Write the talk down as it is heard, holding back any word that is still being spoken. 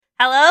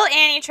Hello,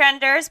 Annie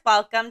Trenders.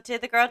 Welcome to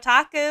the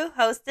Girltaku,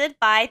 hosted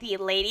by the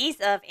ladies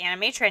of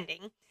anime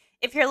trending.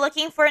 If you're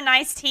looking for a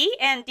nice tea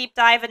and deep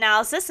dive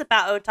analysis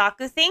about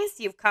otaku things,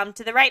 you've come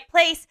to the right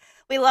place.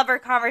 We love our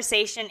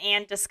conversation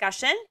and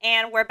discussion,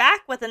 and we're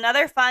back with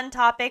another fun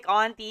topic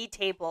on the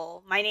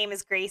table. My name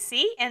is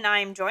Gracie, and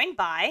I'm joined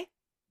by.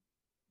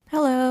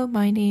 Hello,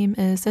 my name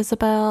is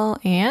Isabel,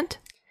 and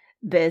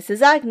This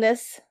is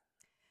Agnes.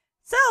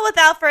 So,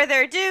 without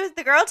further ado,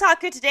 the Girl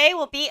Taku today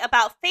will be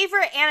about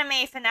favorite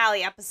anime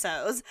finale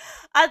episodes.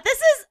 This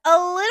is a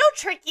little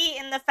tricky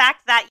in the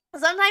fact that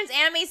sometimes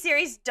anime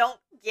series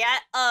don't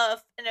get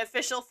an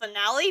official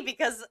finale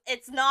because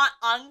it's not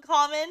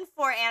uncommon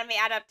for anime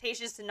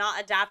adaptations to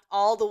not adapt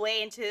all the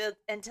way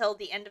until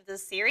the end of the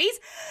series.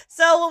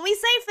 So, when we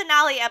say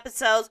finale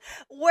episodes,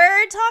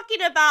 we're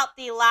talking about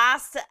the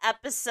last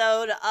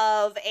episode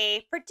of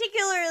a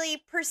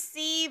particularly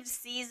perceived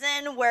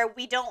season where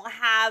we don't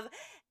have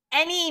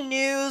any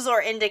news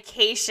or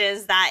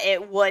indications that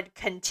it would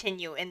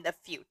continue in the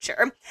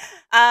future.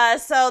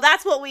 So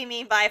that's what we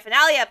mean by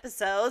finale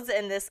episodes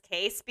in this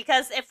case,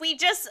 because if we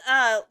just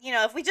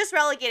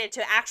relegate it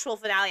to actual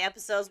finale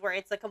episodes where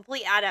it's a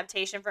complete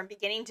adaptation from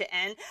beginning to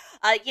end,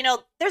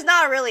 there's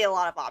not really a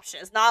lot of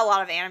options. Not a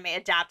lot of anime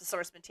adapt to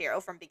source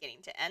material from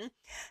beginning to end.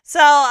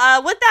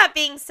 So with that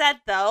being said,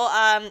 though,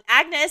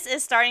 Agnes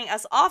is starting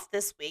us off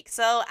this week.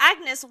 So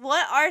Agnes,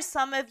 what are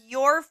some of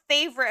your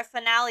favorite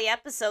finale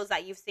episodes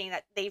that you've seen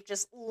that they've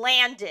just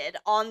landed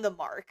on the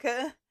mark?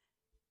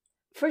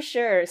 For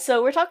sure.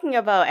 So we're talking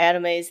about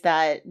animes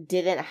that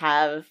didn't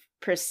have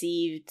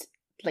perceived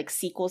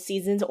sequel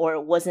seasons, or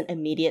it wasn't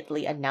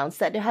immediately announced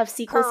that they have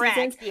sequel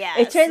seasons. Yes.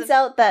 It turns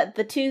out that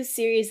the two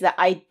series that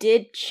I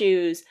did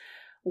choose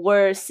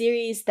were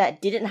series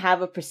that didn't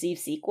have a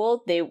perceived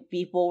sequel.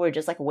 People were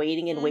just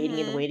waiting and waiting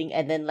and waiting,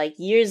 and then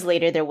years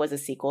later there was a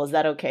sequel. Is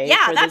that okay?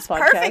 Yeah, for that's this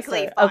podcast,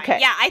 perfectly or? fine. Okay.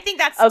 Yeah, I think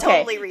that's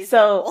totally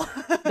reasonable.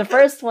 So the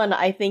first one,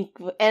 I think,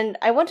 and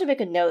I want to make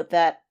a note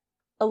that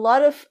a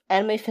lot of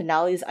anime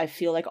finales I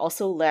feel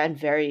also land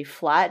very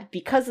flat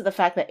because of the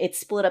fact that it's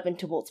split up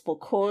into multiple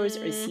cores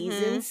or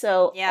seasons.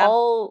 So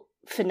all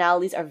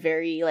finales are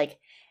very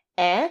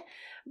eh.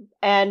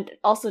 And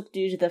also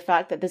due to the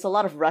fact that there's a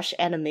lot of rush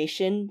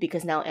animation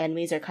because now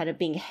animes are kind of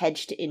being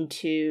hedged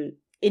into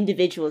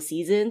individual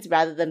seasons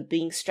rather than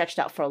being stretched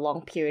out for a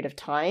long period of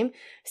time.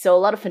 So a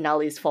lot of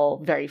finales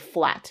fall very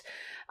flat.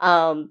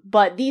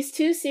 But these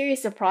two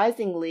series,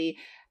 surprisingly,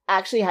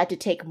 actually had to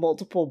take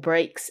multiple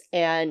breaks,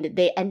 and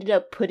they ended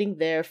up putting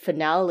their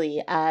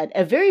finale at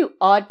a very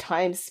odd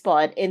time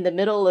spot in the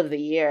middle of the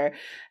year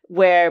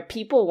where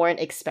people weren't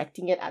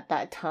expecting it at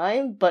that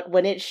time, but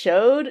when it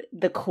showed,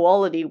 the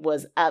quality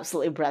was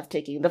absolutely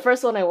breathtaking. The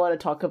first one I want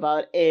to talk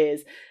about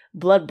is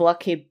Blood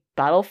Blockade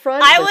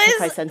Battlefront.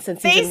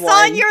 Based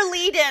on your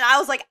lead-in, I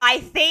was like, I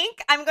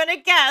think I'm gonna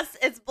guess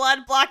it's Blood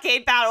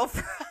Blockade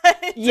Battlefront.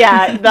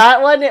 Yeah,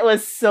 that one, it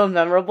was so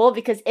memorable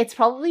because it's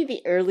probably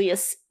the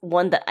earliest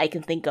one that I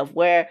can think of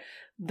where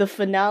the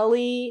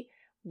finale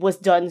was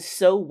done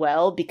so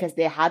well because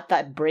they had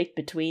that break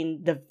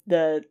between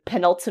the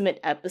penultimate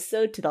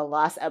episode to the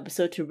last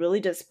episode to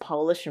really just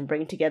polish and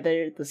bring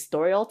together the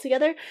story all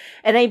together.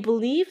 And I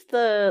believe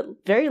the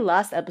very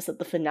last episode,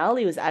 the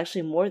finale, was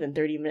actually more than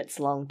 30 minutes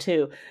long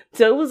too.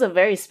 So it was a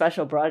very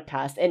special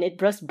broadcast, and it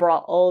just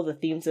brought all the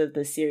themes of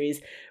the series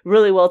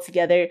really well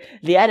together.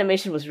 The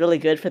animation was really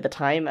good for the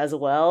time as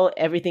well.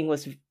 Everything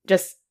was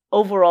just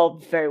overall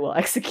very well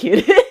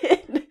executed.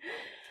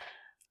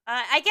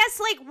 I guess,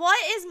 what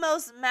is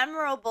most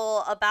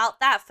memorable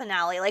about that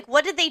finale?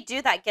 What did they do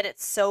that get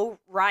it so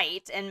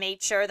right and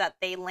made sure that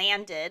they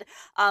landed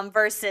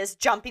versus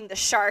jumping the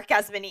shark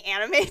as many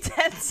anime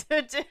tend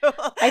to do?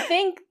 I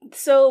think,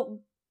 so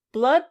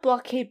Blood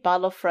Blockade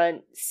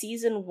Battlefront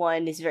Season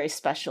 1 is very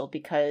special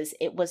because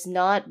it was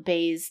not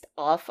based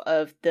off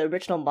of the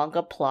original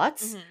manga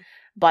plots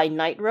by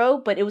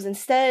Nightro, but it was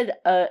instead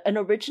an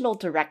original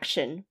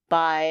direction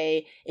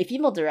by a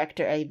female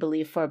director, I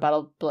believe, for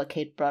Battle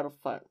Blockade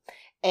Battlefront.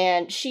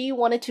 And she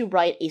wanted to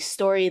write a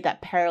story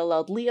that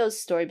paralleled Leo's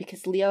story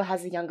because Leo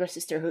has a younger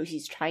sister who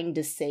he's trying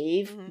to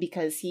save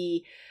because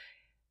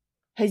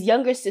his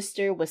younger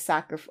sister was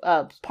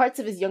parts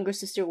of his younger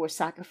sister were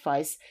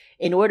sacrificed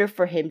in order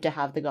for him to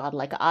have the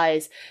godlike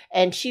eyes,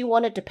 and she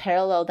wanted to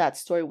parallel that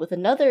story with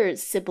another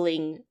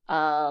sibling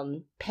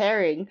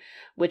pairing,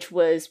 which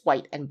was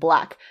White and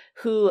Black,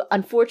 who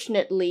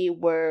unfortunately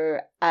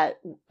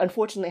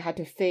had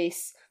to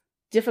face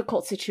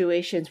difficult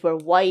situations where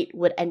White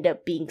would end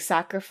up being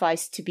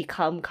sacrificed to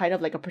become kind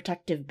of like a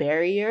protective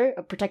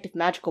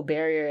magical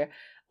barrier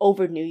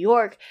over New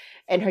York,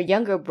 and her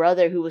younger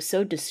brother, who was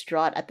so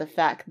distraught at the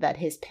fact that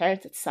his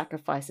parents had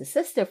sacrificed his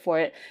sister for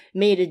it,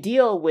 made a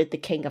deal with the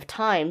King of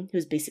Time,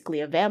 who's basically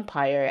a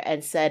vampire,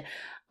 and said,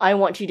 I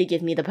want you to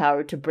give me the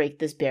power to break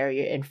this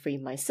barrier and free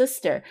my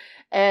sister.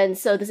 And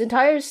so this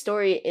entire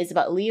story is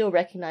about Leo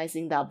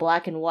recognizing that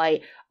Black and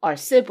White are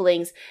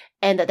siblings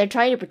and that they're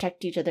trying to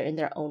protect each other in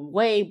their own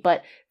way,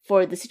 but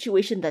for the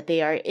situation that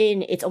they are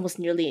in, it's almost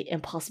nearly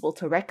impossible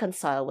to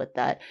reconcile with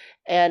that.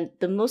 And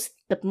the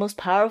most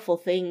powerful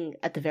thing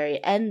at the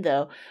very end,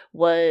 though,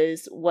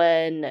 was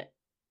when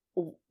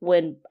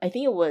I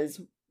think it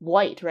was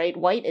White, right?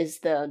 White is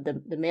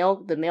the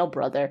male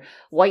brother.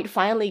 White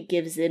finally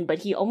gives in, but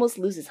he almost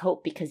loses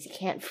hope because he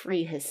can't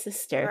free his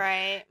sister.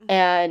 Right.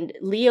 And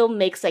Leo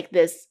makes like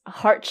this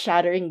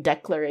heart-shattering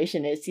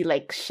declaration as he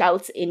like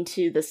shouts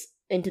into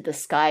the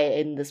sky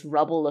in this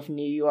rubble of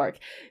New York,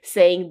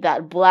 saying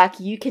that Black,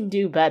 you can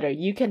do better.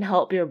 You can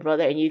help your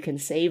brother and you can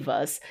save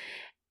us.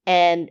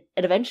 And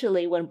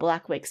eventually when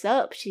Black wakes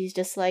up, she's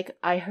just like,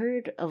 I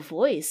heard a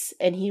voice.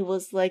 And he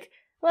was like,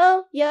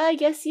 well, yeah, I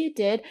guess you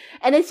did.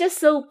 And it's just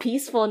so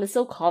peaceful and it's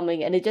so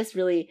calming, and it just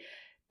really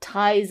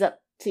ties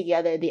up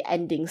together the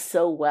ending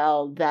so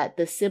well that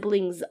the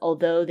siblings,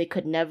 although they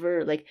could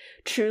never like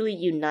truly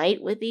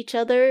unite with each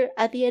other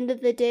at the end of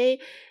the day,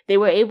 they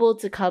were able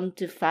to come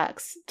to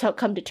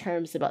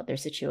terms about their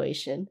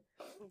situation.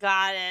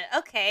 Got it.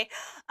 Okay.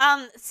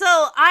 So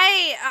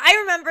I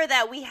remember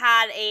that we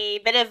had a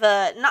bit of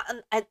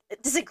a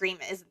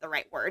disagreement isn't the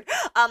right word.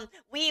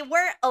 We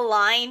weren't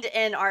aligned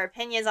in our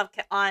opinions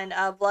on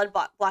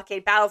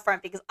Blockade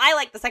Battlefront, because I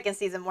liked the second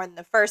season more than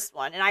the first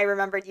one, and I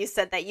remembered you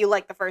said that you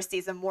liked the first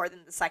season more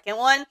than the second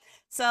one.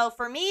 So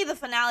for me, the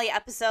finale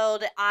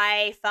episode,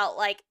 I felt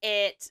like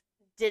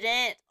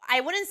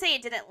I wouldn't say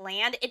it didn't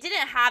land. It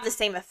didn't have the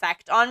same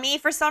effect on me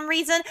for some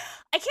reason.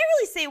 I can't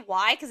really say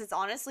why, because it's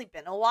honestly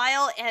been a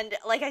while. And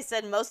like I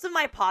said, most of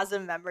my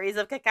positive memories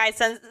of Kakai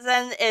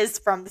Sensen is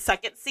from the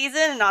second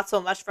season and not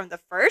so much from the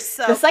first.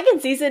 So the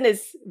second season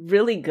is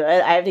really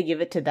good. I have to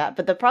give it to that.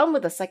 But the problem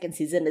with the second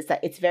season is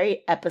that it's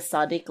very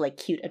episodic, like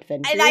cute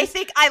adventures. And I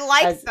think I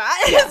like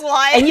that. Yeah. Is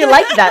why. And you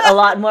like that a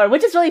lot more,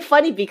 which is really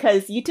funny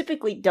because you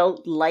typically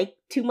don't like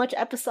too much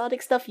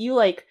episodic stuff. You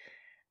like...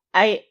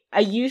 I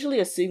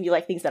usually assume you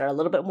like things that are a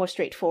little bit more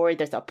straightforward.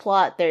 There's a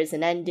plot, there's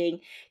an ending,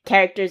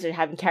 characters are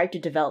having character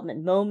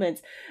development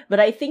moments. But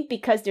I think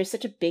because there's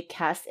such a big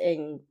cast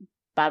in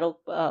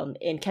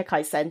in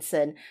Kekai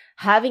Sensen,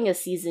 having a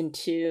season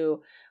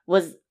 2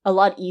 was a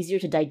lot easier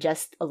to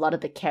digest a lot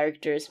of the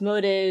characters'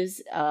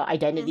 motives,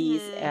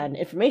 identities, and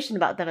information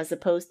about them, as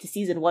opposed to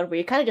season 1 where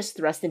you're kind of just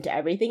thrust into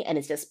everything and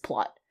it's just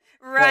plot.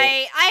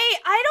 Right.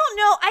 I don't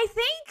know. I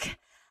think...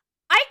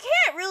 I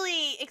can't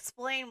really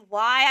explain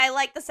why I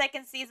like the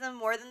second season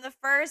more than the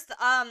first.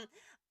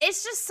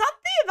 It's just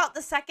something about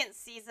the second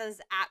season's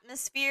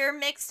atmosphere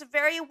mixed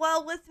very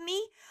well with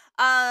me.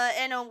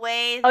 In a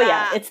way that... Oh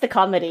yeah, it's the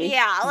comedy.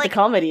 Yeah, like... The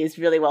comedy is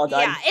really well done.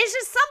 Yeah, it's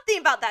just something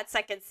about that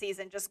second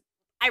season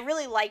I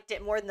really liked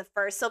it more than the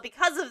first. So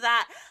because of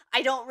that,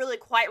 I don't really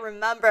quite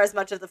remember as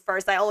much of the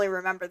first. I only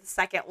remember the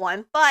second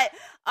one. But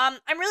I'm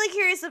really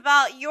curious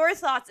about your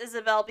thoughts,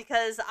 Isabel,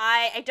 because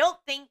I don't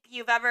think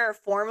you've ever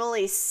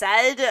formally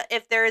said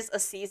if there's a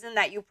season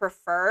that you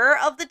prefer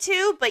of the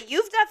two, but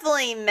you've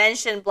definitely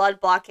mentioned Blood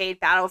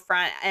Blockade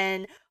Battlefront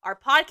in our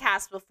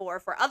podcast before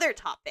for other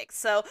topics.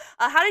 So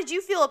how did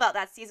you feel about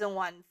that season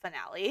 1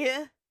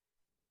 finale?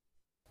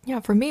 Yeah,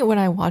 for me, when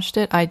I watched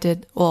it, I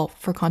did, well,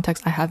 for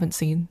context, I haven't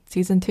seen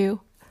season 2.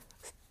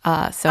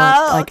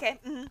 Okay.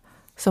 Mm-hmm.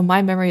 So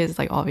my memory is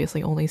like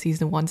obviously only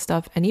season 1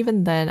 stuff. And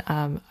even then,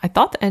 I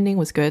thought the ending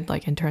was good,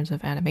 like in terms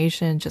of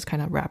animation, just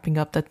kind of wrapping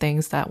up the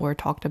things that were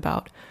talked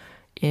about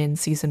in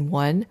season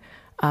 1.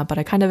 But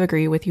I kind of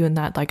agree with you in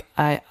that, like,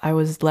 I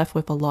was left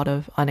with a lot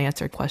of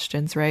unanswered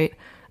questions, right?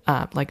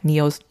 Like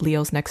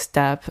Leo's next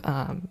step,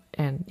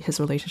 and his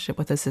relationship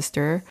with his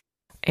sister.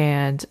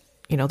 And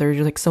you know, there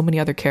were like so many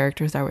other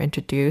characters that were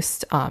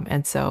introduced.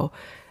 And so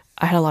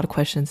I had a lot of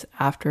questions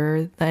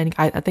after the ending.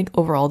 I think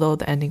overall, though,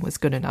 the ending was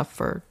good enough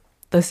for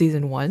the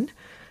season 1.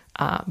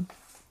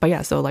 But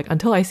yeah, so like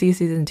until I see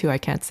season 2, I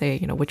can't say,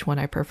 you know, which one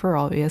I prefer,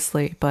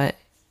 obviously. But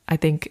I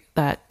think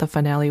that the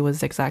finale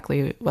was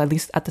exactly, well, at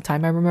least at the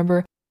time I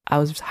remember, I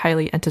was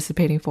highly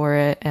anticipating for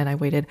it. And I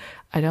waited.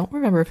 I don't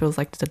remember if it was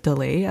like the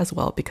delay as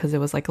well, because it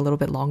was like a little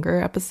bit longer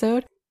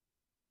episode.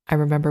 I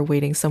remember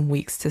waiting some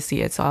weeks to see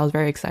it, so I was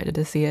very excited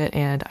to see it,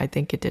 and I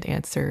think it did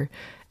answer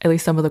at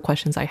least some of the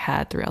questions I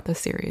had throughout the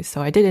series.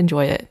 So I did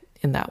enjoy it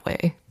in that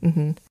way.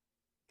 Mm-hmm.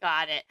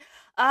 Got it.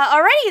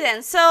 Alrighty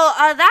then. So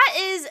that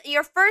is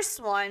your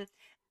first one.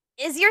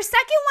 Is your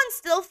second one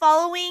still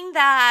following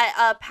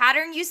that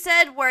pattern you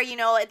said, where you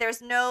know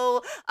there's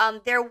no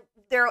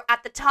there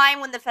at the time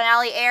when the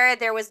finale aired,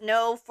 there was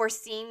no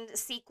foreseen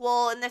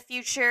sequel in the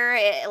future?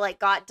 It like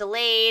got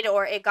delayed,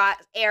 or it got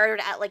aired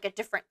at like a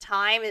different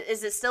time.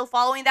 Is it still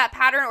following that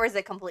pattern, or is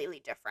it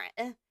completely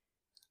different?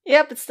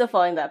 Yep, it's still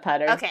following that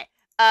pattern. Okay.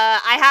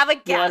 I have a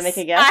guess. You want to make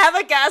a guess? I have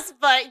a guess,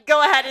 but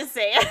go ahead and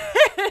say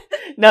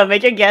it. No,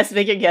 make your guess.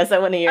 Make your guess. I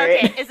want to hear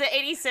it. Okay, is it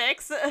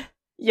 86?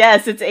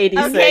 Yes, it's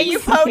 86. Okay, you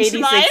poached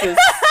 86 mine. Is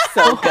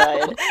so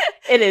good.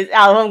 It is.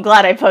 I'm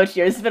glad I poached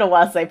yours. It's been a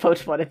while since I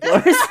poached one of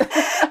yours.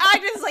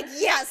 I was like,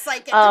 yes, I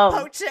get to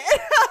poach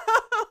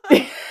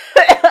it.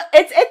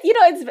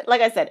 it's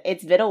like I said,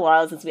 it's been a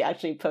while since we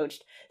actually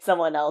poached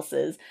someone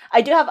else's.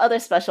 I do have other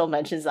special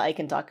mentions that I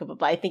can talk about,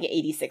 but I think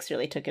 86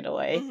 really took it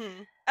away.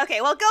 Mm-hmm.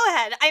 Okay, well, go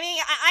ahead. I mean,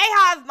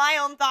 I have my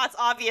own thoughts,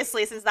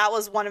 obviously, since that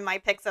was one of my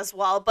picks as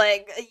well,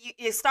 but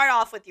you start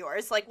off with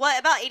yours. Like, what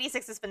about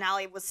 86's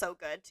finale was so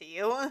good to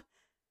you?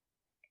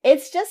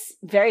 It's just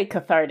very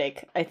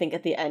cathartic, I think,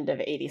 at the end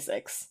of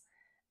 86.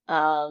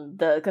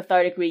 The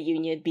cathartic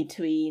reunion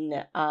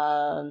between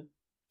Mile,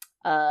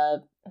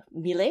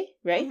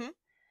 right? Mm-hmm.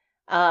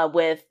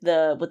 With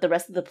the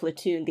rest of the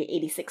platoon, the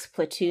 86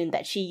 platoon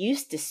that she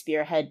used to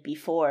spearhead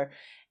before,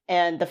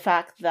 and the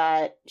fact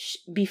that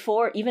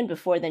even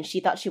before then, she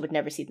thought she would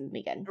never see them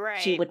again. Right.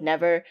 She would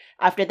never,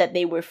 after that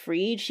they were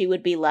freed, she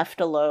would be left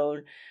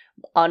alone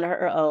on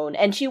her own,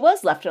 and she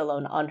was left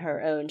alone on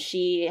her own.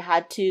 She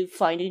had to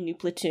find a new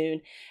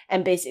platoon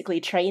and basically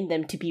train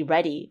them to be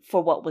ready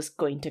for what was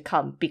going to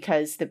come,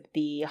 because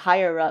the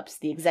higher ups,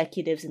 the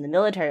executives and the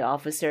military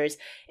officers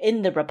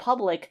in the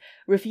Republic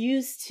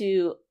refused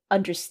to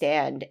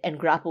understand and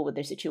grapple with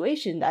their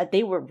situation, that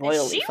they were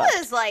royally she fucked.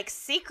 was like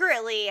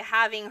secretly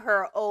having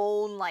her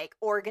own like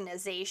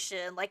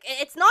organization. Like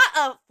it's not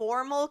a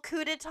formal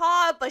coup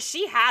d'etat, but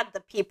she had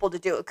the people to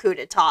do a coup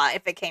d'etat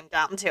if it came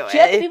down to it. She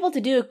had the people to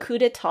do a coup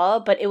d'etat,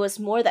 but it was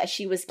more that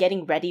she was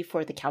getting ready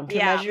for the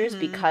countermeasures,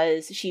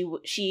 because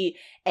she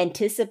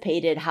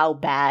anticipated how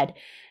bad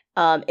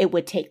it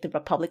would take the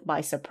Republic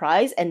by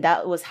surprise, and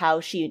that was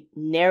how she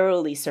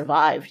narrowly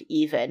survived,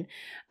 even.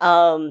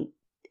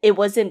 It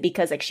wasn't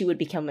because like she would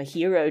become a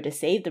hero to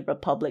save the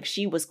Republic.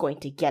 She was going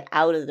to get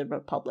out of the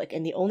Republic,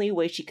 and the only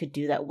way she could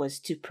do that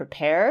was to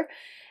prepare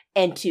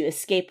and to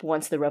escape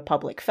once the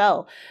Republic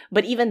fell.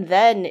 But even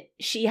then,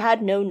 she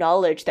had no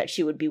knowledge that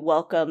she would be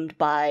welcomed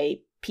by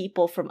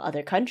people from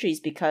other countries,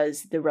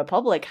 because the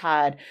Republic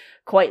had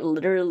quite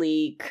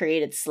literally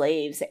created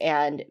slaves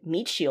and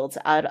meat shields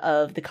out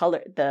of the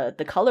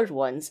colored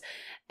ones.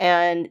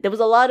 And there was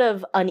a lot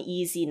of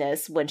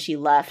uneasiness when she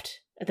left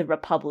the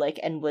Republic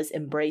and was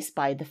embraced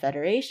by the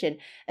Federation.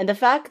 And the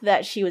fact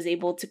that she was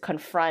able to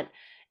confront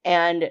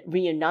and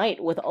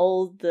reunite with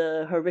all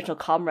her original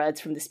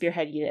comrades from the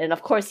Spearhead Unit. And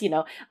of course,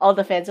 all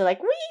the fans are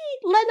like, wee,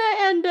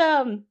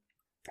 Lena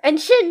and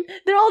Shin,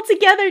 they're all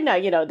together now.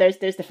 There's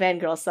the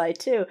fangirl side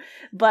too.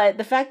 But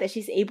the fact that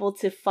she's able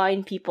to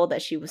find people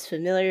that she was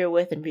familiar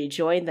with and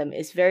rejoin them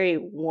is very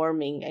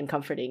warming and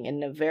comforting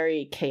in a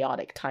very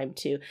chaotic time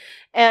too.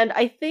 And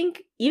I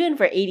think even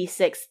for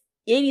 86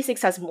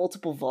 has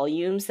multiple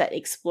volumes that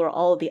explore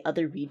all the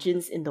other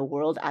regions in the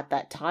world at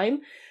that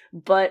time.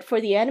 But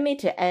for the anime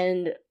to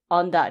end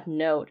on that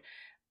note,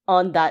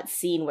 on that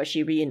scene where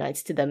she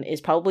reunites to them,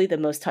 is probably the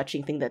most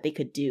touching thing that they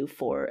could do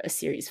for a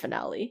series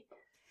finale.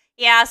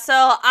 Yeah,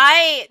 so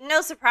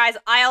no surprise,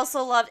 I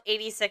also loved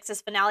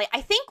 86's finale.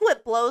 I think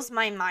what blows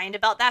my mind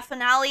about that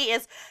finale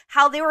is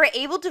how they were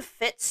able to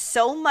fit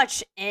so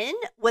much in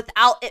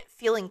without it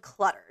feeling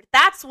cluttered.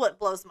 That's what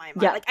blows my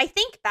mind. Yeah. Like, I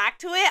think back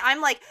to it,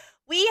 I'm like,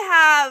 we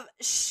have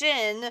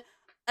Shin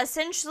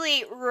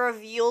essentially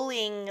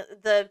revealing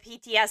the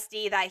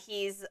PTSD that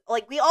he's,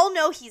 like, we all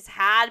know he's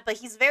had, but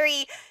he's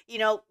very,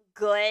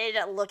 good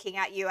at looking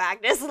at you,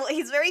 Agnes.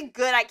 He's very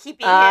good at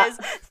keeping his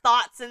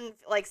thoughts and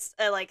like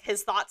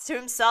his thoughts to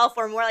himself,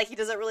 or more like he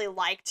doesn't really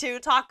like to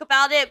talk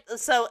about it.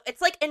 So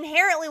it's like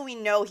inherently we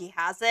know he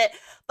has it,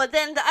 but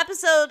then the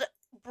episode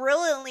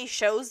brilliantly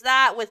shows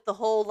that with the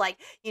whole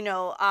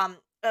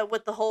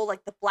with the whole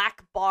like the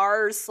black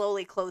bars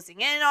slowly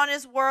closing in on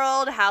his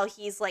world, how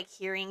he's like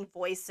hearing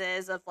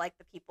voices of like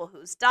the people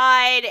who's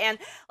died, and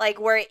like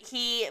where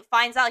he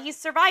finds out he's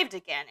survived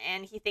again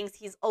and he thinks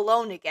he's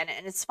alone again,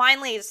 and it's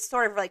finally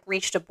sort of like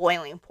reached a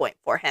boiling point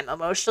for him,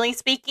 emotionally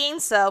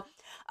speaking. So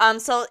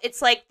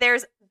it's like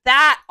there's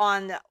that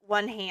on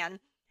one hand,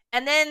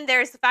 and then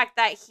there's the fact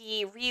that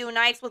he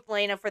reunites with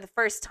Lena for the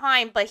first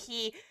time, but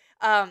she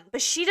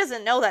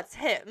doesn't know that's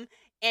him.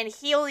 And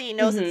he only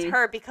knows it's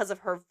her because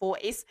of her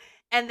voice.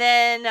 And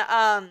then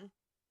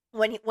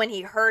when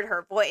he heard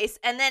her voice,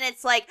 and then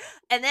it's like,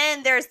 and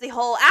then there's the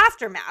whole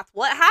aftermath.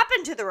 What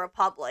happened to the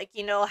Republic?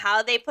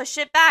 How they push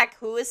it back?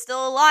 Who is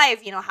still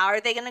alive? How are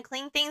they going to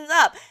clean things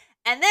up?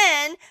 And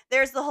then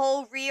there's the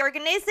whole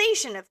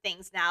reorganization of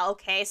things now,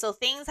 okay? So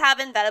things have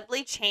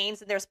inevitably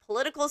changed, and there's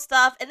political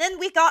stuff. And then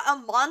we got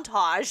a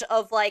montage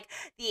of, like,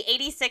 the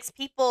 86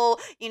 people,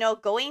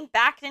 going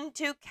back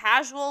into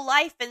casual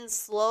life and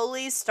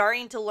slowly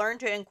starting to learn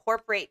to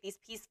incorporate these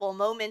peaceful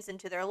moments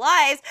into their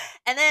lives.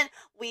 And then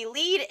we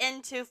lead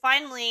into,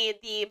 finally,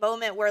 the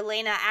moment where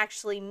Lena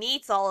actually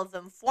meets all of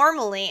them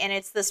formally, and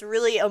it's this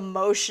really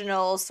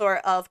emotional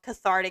sort of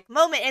cathartic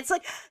moment. And it's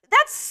like,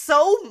 that's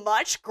so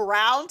much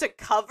ground to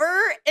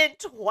cover in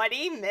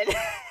 20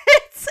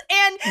 minutes,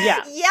 and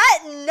yet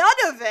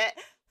none of it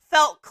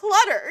felt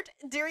cluttered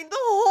during the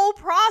whole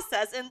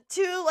process. And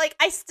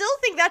I still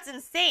think that's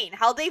insane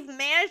how they've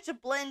managed to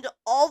blend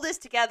all this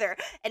together,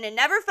 and it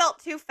never felt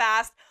too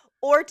fast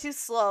or too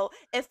slow.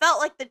 It felt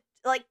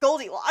like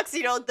Goldilocks,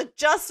 the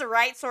just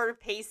right sort of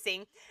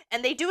pacing.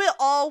 And they do it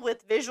all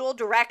with visual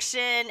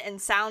direction and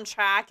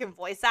soundtrack and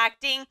voice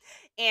acting.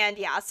 And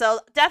yeah, so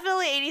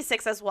definitely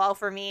 86 as well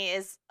for me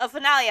is a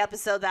finale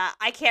episode that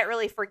I can't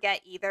really forget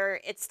either.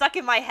 It's stuck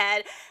in my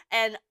head.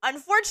 And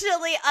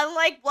unfortunately,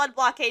 unlike Blood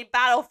Blockade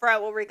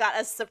Battlefront, where we got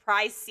a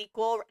surprise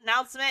sequel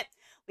announcement,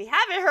 we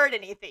haven't heard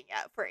anything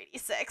yet for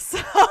 86. So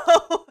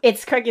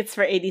It's crickets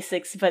for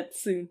 86, but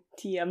soon.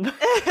 TM.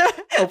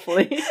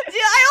 Hopefully. Yeah,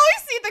 I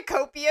always see the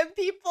Copium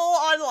people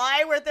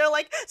online where they're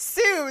like,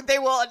 soon they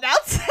will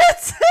announce it.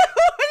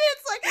 And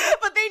it's like,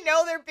 but they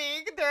know they're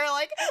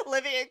like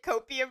living in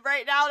Copium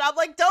right now. And I'm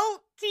like,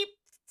 stop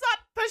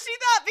pushing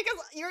that because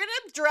you're going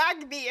to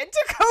drag me into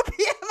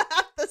Copium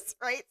at this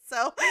rate.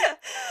 So,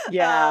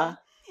 Yeah.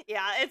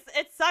 Yeah,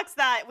 it sucks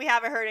that we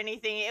haven't heard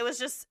anything. It was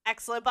just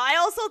excellent. But I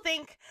also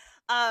think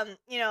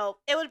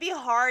it would be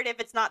hard if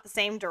it's not the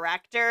same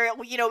director.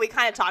 We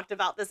kind of talked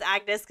about this,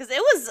 Agnes, because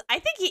I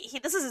think he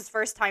this is his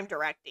first time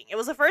directing. It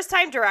was a first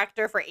time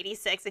director for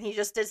 86, and he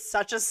just did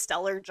such a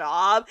stellar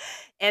job.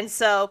 And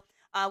so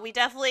we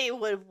definitely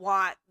would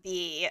want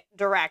the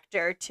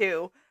director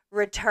to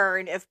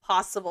return if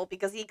possible,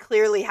 because he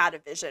clearly had a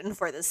vision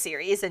for the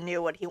series and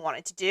knew what he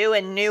wanted to do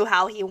and knew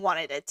how he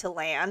wanted it to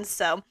land.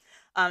 So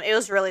it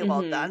was really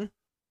well done.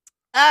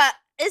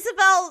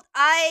 Isabel,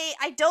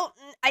 I know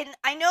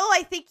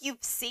I think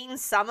you've seen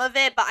some of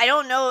it, but I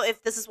don't know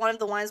if this is one of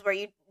the ones where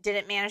you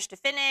didn't manage to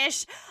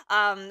finish.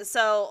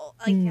 So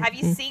have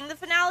you seen the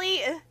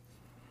finale?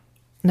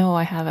 No,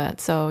 I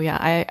haven't. So yeah,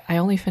 I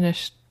only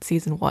finished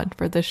season 1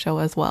 for this show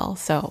as well.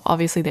 So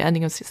obviously the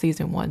ending of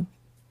season 1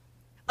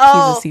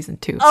 teases season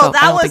 2. Oh, so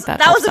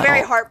that was a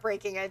very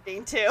heartbreaking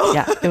ending too.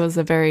 Yeah, it was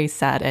a very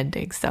sad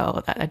ending.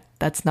 So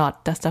that's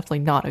definitely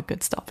not a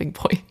good stopping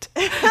point.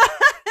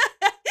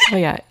 But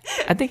yeah,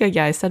 I think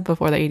I said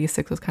before that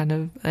 86 was kind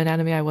of an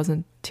anime I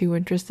wasn't too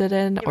interested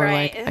in, or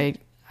right. like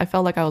I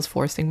felt like I was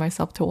forcing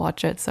myself to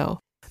watch it. So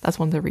that's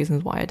one of the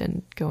reasons why I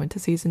didn't go into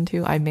season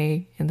 2. I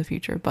may in the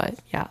future, but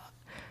yeah,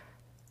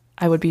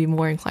 I would be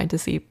more inclined to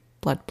see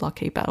Blood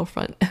Blockade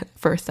Battlefront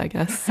first, I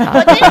guess.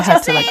 But didn't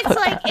you say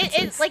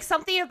it's like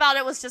something about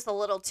it was just a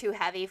little too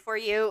heavy for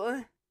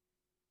you?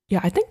 Yeah,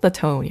 I think the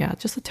tone,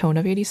 just the tone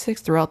of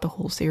 86 throughout the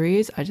whole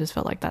series. I just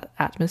felt like that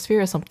atmosphere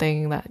is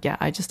something that,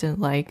 I just didn't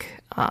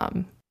like.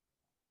 And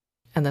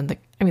then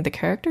the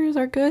characters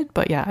are good,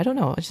 but yeah, I don't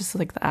know. It's just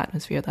like the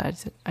atmosphere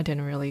that I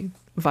didn't really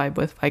vibe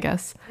with, I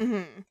guess.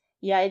 Mm-hmm.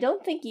 Yeah, I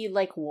don't think you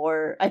like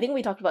war. I think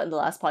we talked about in the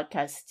last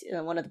podcast,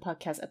 in one of the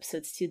podcast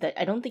episodes too, that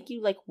I don't think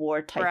you like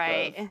war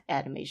type of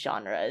anime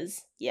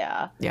genres.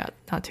 Yeah. Yeah,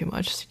 not too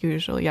much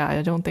usually. Yeah,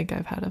 I don't think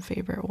I've had a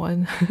favorite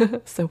one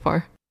so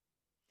far.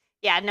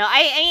 Yeah, no,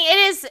 it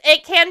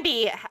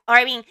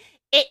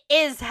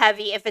is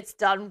heavy if it's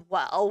done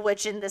well,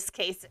 which in this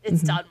case,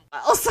 it's done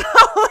well, so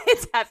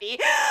it's heavy.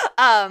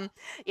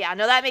 Yeah,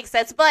 no, that makes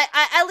sense. But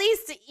at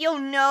least you'll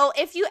know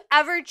if you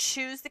ever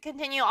choose to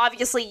continue.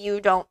 Obviously,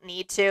 you don't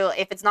need to.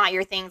 If it's not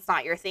your thing, it's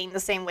not your thing.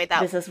 The same way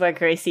that this is where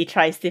Gracie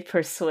tries to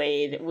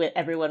persuade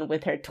everyone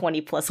with her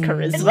 20+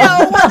 charisma. No,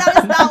 that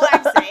is not what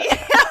I'm saying.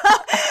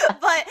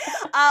 But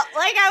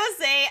like I was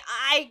saying,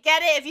 I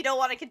get it if you don't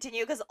want to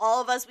continue, because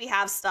all of us, we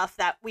have stuff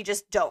that we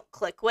just don't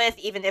click with,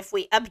 even if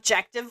we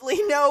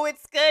objectively know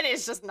it's good.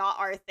 It's just not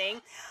our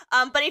thing.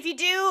 But if you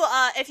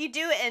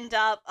do end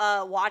up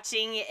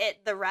watching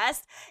it the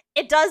rest,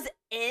 it does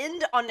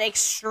end on an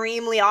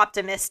extremely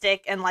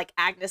optimistic and, like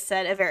Agnes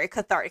said, a very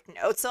cathartic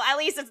note. So at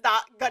least it's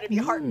not going to be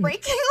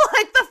heartbreaking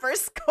like the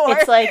first score.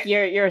 It's like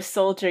you're a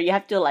soldier. You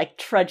have to like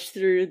trudge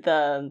through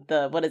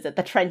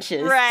the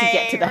trenches to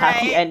get to the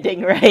happy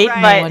ending, right?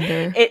 But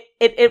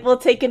it will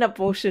take an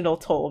emotional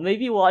toll.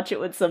 Maybe watch it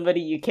with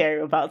somebody you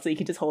care about so you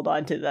can just hold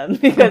on to them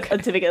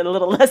because to make it a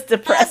little less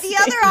depressing. The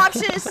other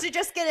option is to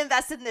just get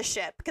invested in the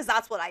ship, because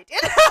that's what I did.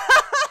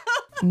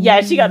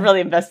 Yeah, she got really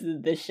invested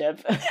in this ship.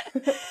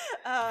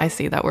 I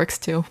see, that works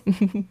too.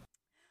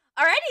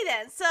 Alrighty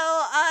then.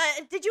 So,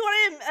 did you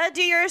want to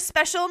do your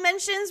special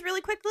mentions really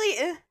quickly?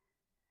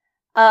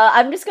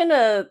 I'm just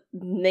gonna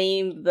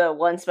name the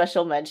one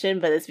special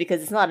mention, but it's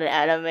because it's not an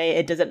anime.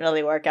 It doesn't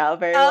really work out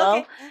very well.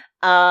 Okay.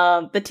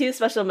 The two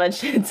special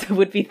mentions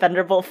would be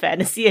Thunderbolt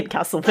Fantasy and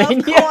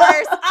Castlevania.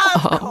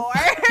 Of course.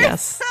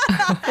 Yes.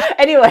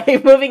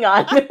 Anyway, moving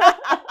on.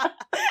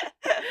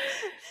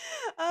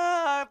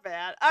 Oh,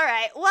 man. All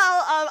right. Well,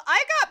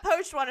 I got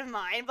poached one of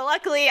mine, but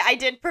luckily I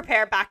did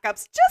prepare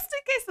backups just in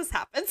case this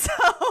happens.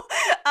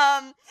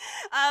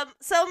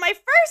 So my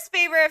first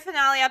favorite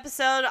finale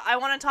episode I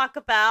want to talk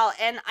about,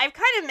 and I've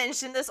kind of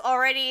mentioned this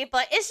already,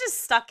 but it's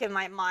just stuck in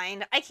my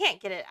mind. I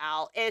can't get it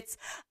out. It's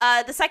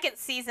the second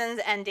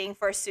season's ending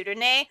for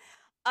Tsurune.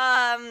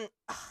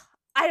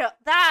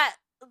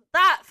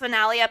 That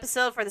finale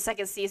episode for the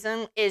second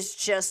season is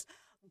just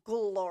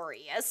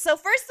glorious. So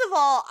first of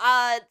all,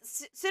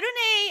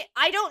 Tsurune,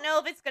 I don't know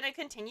if it's going to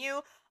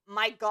continue.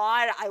 My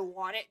God, I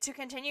want it to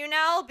continue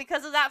now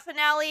because of that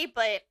finale,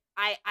 but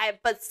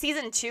but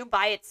season 2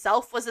 by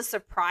itself was a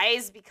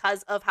surprise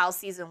because of how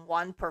season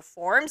 1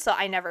 performed, so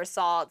I never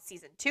saw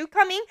season 2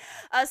 coming,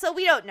 so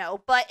we don't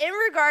know. But in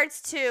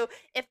regards to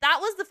if that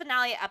was the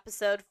finale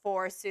episode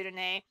for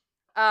Tsurune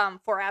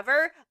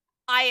forever,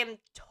 I am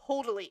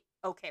totally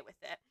okay with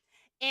it.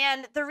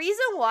 And the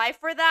reason why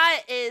for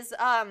that is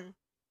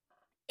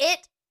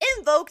it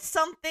invoked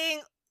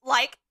something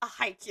like a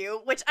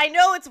haiku, which I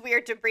know it's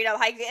weird to bring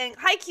up haiku, and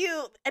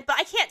haiku, but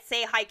I can't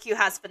say haiku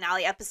has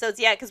finale episodes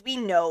yet because we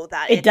know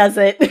that it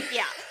doesn't.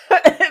 Yeah,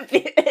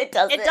 it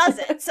doesn't. it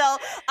doesn't. So,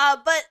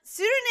 but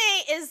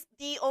Tsurune is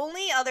the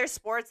only other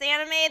sports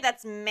anime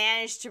that's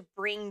managed to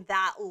bring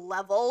that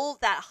level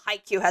that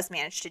haiku has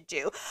managed to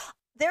do.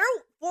 There,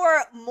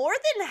 for more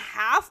than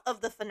half of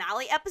the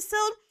finale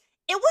episode,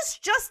 it was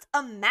just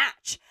a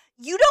match.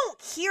 You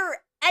don't hear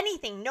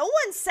anything. No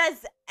one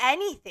says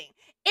anything.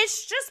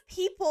 It's just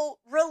people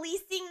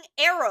releasing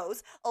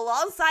arrows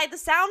alongside the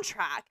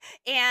soundtrack,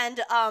 and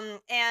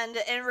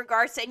in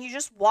regards to, and you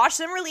just watch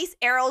them release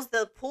arrows.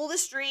 They'll pull the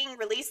string,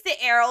 release the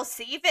arrow,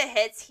 see if it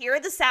hits, hear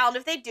the sound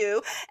if they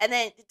do, and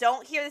then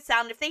don't hear the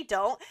sound if they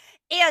don't.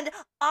 And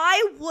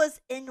I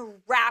was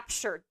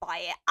enraptured by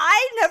it.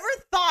 I never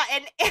thought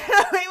an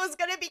anime was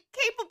going to be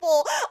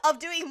capable of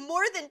doing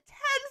more than 10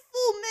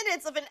 full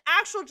minutes of an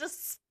actual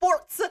just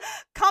sports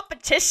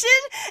competition,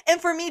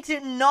 and for me to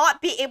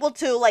not be able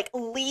to like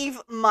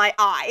leave my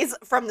eyes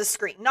from the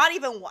screen, not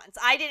even once.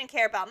 I didn't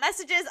care about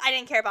messages. I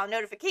didn't care about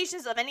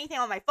notifications of anything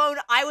on my phone.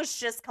 I was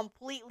just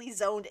completely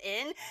zoned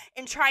in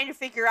and trying to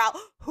figure out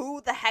who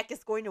the heck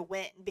is going to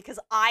win, because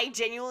I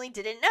genuinely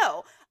didn't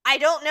know. I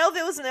don't know if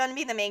it was going to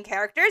be the main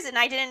characters, and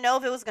I didn't know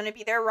if it was going to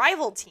be their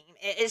rival team.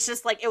 It's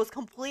just like it was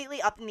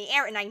completely up in the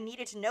air, and I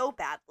needed to know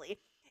badly.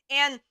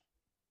 And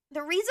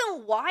the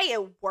reason why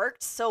it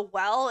worked so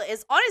well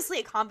is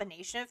honestly a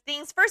combination of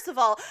things. First of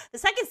all, the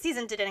second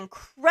season did an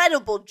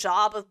incredible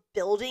job of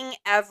building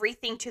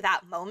everything to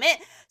that moment.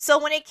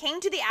 So when it came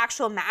to the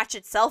actual match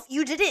itself,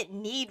 you didn't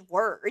need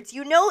words.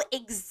 You know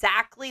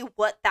exactly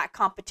what that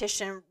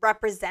competition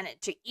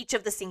represented to each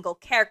of the single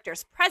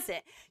characters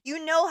present.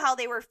 You know how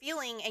they were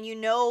feeling, and you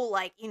know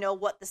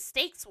what the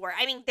stakes were.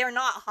 I mean, they're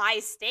not high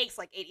stakes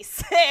like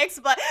 86,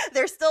 but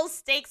they're still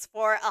stakes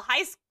for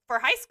high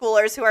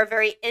schoolers who are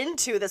very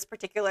into this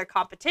particular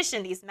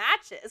competition, these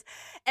matches.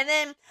 And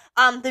then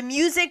the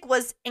music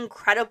was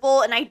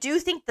incredible, and I do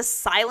think the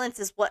silence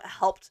is what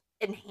helped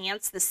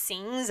enhance the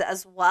scenes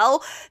as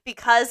well,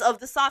 because of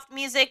the soft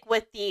music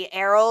with the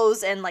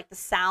arrows and like the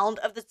sound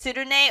of the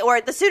tsurune, or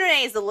the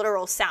tsurune is the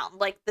literal sound,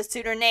 like the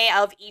tsurune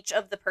of each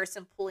of the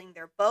person pulling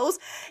their bows.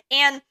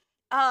 And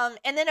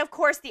then, of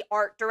course, the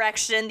art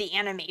direction, the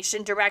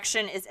animation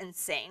direction is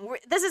insane.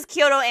 This is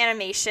Kyoto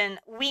Animation.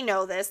 We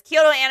know this.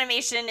 Kyoto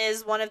Animation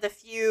is one of the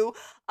few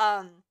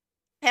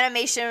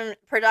animation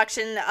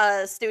production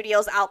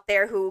studios out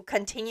there who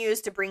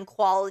continues to bring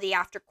quality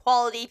after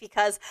quality,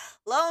 because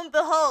lo and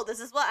behold, this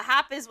is what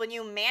happens when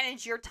you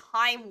manage your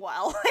time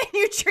well and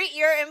you treat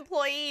your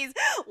employees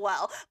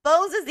well.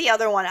 Bones is the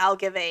other one I'll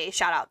give a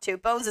shout out to.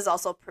 Bones is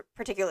also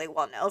particularly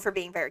well known for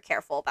being very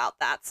careful about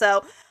that.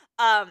 So,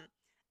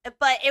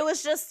 but it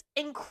was just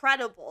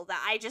incredible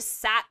that I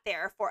just sat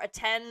there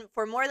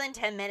for more than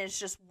 10 minutes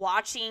just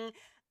watching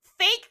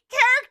fake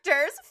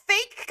characters,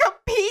 fake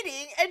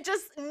competing, and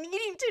just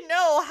needing to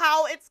know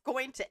how it's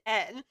going to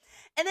end.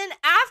 And then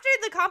after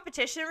the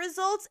competition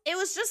results, it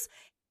was just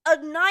a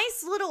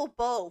nice little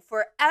bow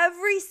for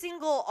every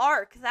single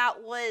arc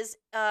that was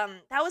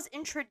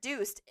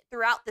introduced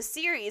throughout the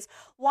series,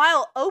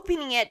 while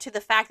opening it to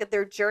the fact that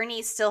their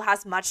journey still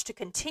has much to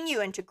continue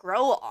and to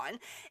grow on.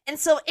 And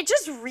so it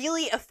just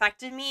really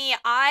affected me.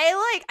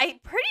 I'm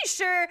pretty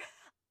sure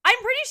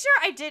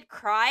I did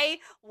cry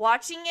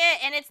watching it,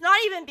 and it's not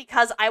even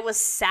because I was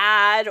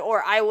sad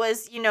or I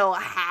was,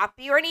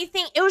 happy or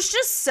anything. It was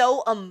just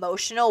so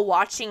emotional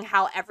watching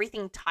how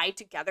everything tied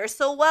together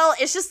so well.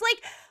 It's just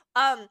like,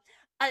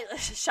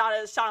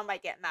 Shauna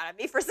might get mad at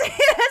me for saying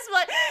this,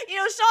 but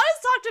Shauna's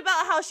talked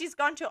about how she's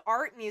gone to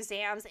art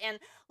museums and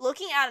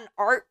looking at an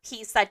art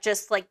piece that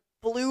just like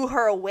blew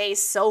her away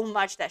so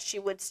much that she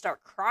would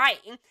start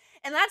crying.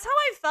 And that's how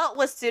I felt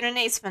with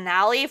Tsurune's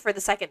finale for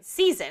the second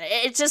season.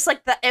 It's just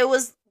like it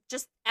was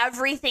just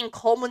everything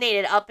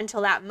culminated up until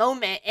that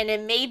moment, and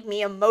it made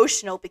me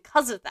emotional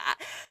because of that.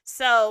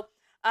 So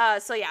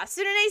yeah,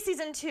 Tsurune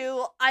season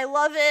 2, I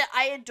love it.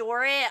 I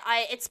adore it.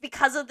 It's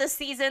because of this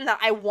season that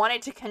I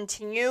wanted to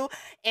continue,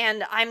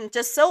 and I'm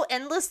just so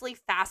endlessly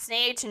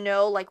fascinated to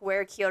know like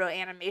where Kyoto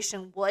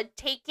Animation would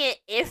take it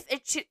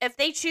if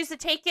they choose to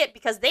take it,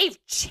 because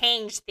they've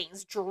changed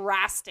things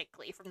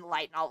drastically from the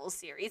light novel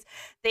series.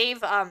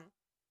 They've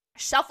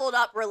shuffled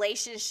up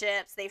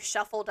relationships. They've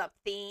shuffled up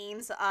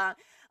themes.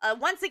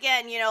 Once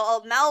again,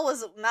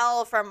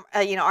 Mel from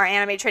our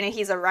anime training.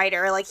 He's a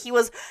writer. Like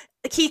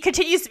he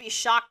continues to be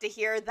shocked to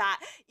hear that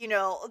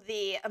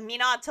the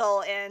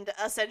Minato and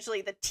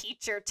essentially the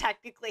teacher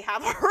technically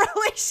have a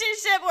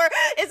relationship, or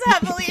is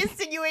heavily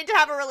insinuated to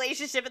have a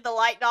relationship in the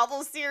light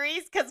novel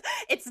series, because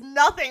it's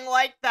nothing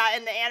like that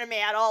in the anime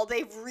at all.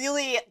 They've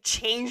really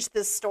changed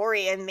the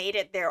story and made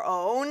it their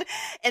own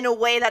in a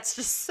way that's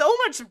just so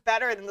much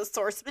better than the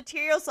source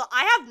material. So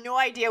I have no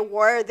idea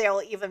where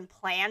they'll even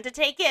plan to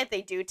take it if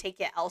they do take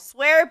it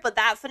elsewhere, but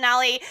that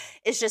finale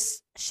is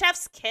just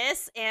chef's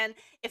kiss, and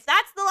if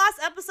that's the last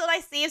episode I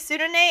see of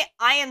Tsurune,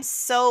 I am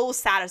so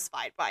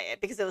satisfied by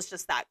it because it was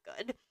just that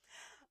good.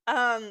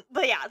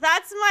 But yeah,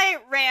 that's my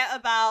rant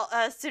about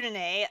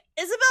Tsurune.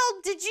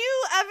 Isabel, did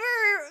you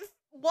ever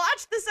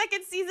watch the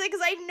second season?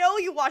 Because I know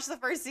you watched the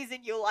first season,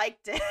 you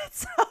liked it.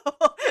 So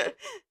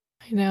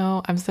I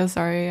know. I'm so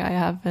sorry. I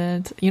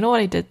haven't. You know what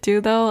I did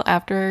do though?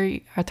 After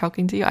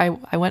talking to you,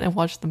 I went and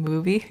watched the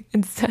movie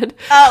instead.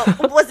 oh,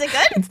 was it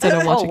good? Instead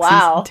of watching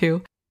wow. season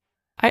 2.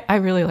 I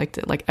really liked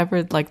it. Like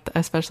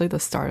especially the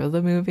start of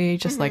the movie.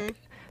 Just like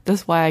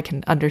that's why I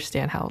can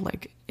understand how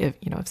like if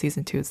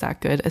season 2 is that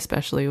good,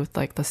 especially with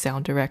like the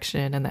sound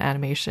direction and the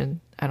animation.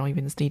 I don't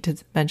even need to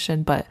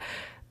mention, but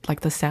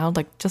like the sound,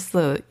 like just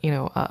the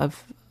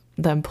of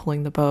them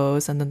pulling the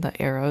bows and then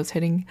the arrows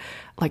hitting,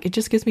 like it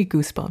just gives me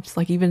goosebumps.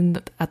 Like even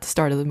at the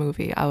start of the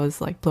movie, I was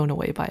like blown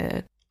away by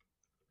it.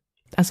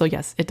 And so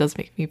yes, it does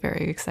make me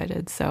very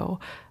excited. So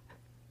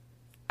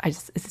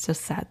it's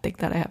just sad thing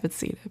that I haven't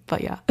seen it,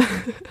 but yeah.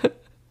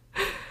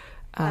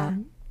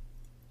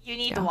 You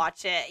need to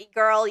watch it,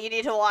 girl. You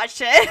need to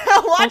watch it.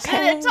 Watch it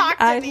and talk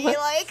to me.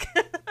 Like,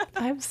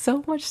 I have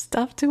so much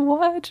stuff to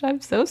watch.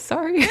 I'm so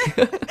sorry. what have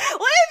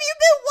you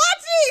been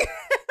watching?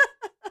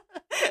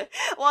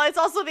 Well, it's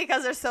also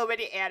because there's so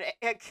many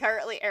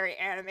currently airing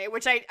anime,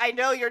 which I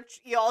know you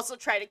also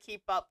try to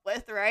keep up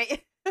with,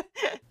 right?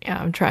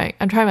 Yeah, I'm trying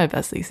my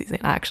best this season.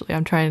 Actually,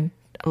 I'm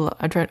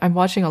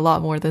watching a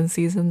lot more than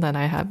season than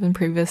I have in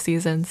previous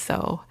seasons.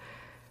 So,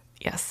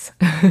 yes.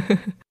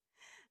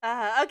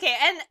 Okay,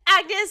 and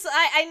Agnes,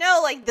 I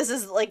know like this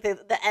is like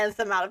the nth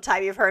amount of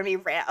time you've heard me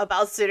rant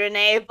about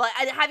Tsurune, but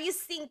have you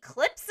seen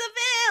clips of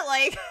it?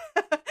 Like,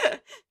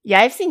 yeah,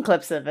 I've seen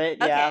clips of it,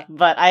 yeah, okay.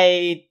 but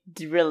I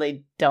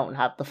really don't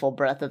have the full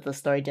breadth of the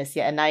story just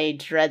yet, and I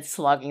dread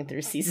slogging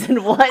through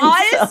season 1.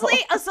 Honestly,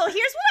 so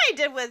here's what I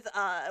did with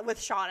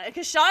Shauna,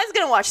 because Shauna's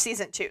gonna watch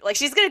season 2. Like,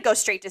 she's gonna go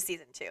straight to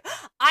season 2.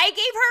 I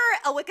gave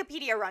her a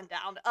Wikipedia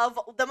rundown of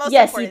the most.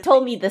 Yes, you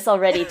told me this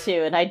already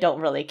too, and I don't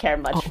really care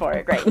much for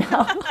it right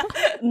now.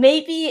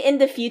 Maybe in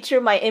the future,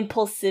 my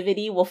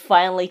impulsivity will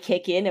finally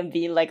kick in and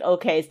be like,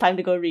 okay, it's time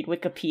to go read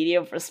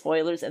Wikipedia for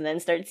spoilers and then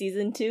start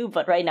season 2.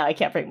 But right now, I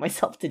can't bring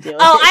myself to do it.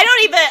 Oh,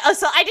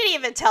 I didn't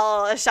even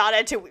tell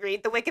Shauna to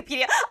read the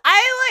Wikipedia.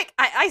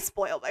 I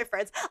spoil my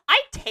friends. I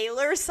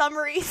tailor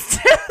summaries to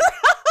them.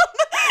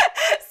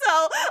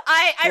 So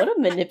what a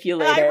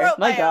manipulator!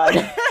 My God.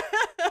 And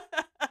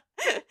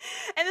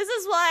this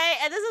is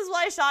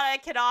why Shauna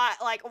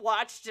cannot like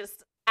watch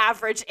just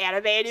average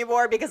anime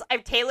anymore, because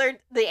I've tailored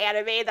the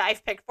anime that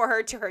I've picked for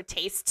her to her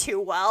taste too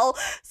well.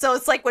 So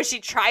it's like when she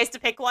tries to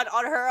pick one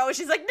on her own,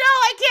 she's like, no,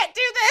 I can't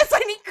do this. I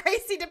need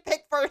Gracie to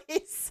pick for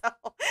me.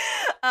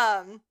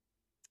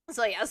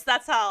 So yes,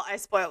 that's how I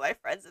spoil my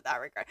friends in that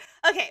regard.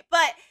 Okay,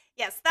 but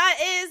yes, that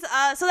is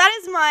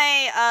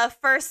my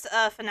first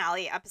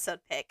finale episode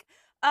pick.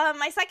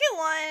 My second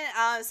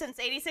one, since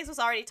 86 was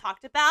already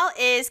talked about,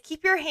 is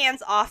Keep Your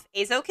Hands Off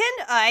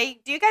Eizouken.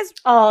 Do you guys?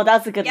 Oh,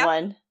 that's a good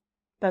one.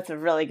 That's a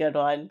really good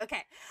one.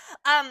 Okay.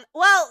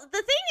 Well,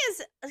 the thing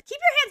is, Keep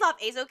Your Hands Off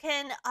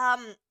Eizouken.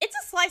 It's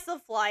a slice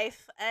of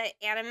life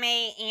anime,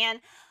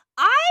 and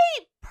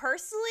I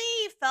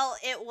personally felt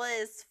it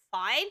was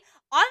fine.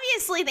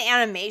 Obviously, the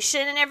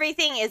animation and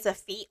everything is a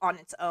feat on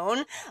its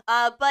own.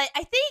 But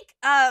I think,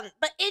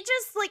 but it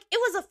just like it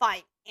was a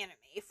fine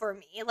anime for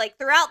me. Like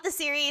throughout the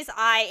series,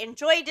 I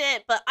enjoyed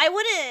it, but I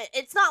wouldn't.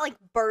 It's not like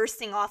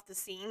bursting off the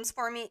seams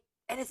for me.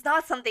 And it's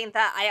not something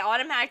that I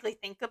automatically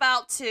think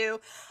about to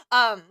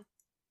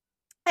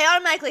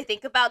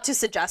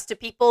suggest to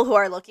people who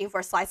are looking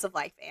for slice of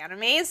life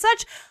anime and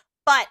such.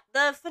 But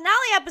the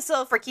finale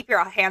episode for Keep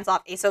Your Hands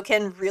Off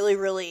Eizouken really,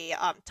 really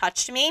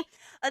touched me.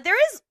 There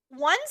is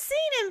one scene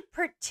in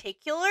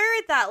particular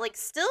that like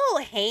still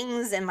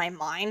hangs in my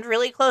mind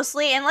really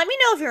closely, and let me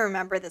know if you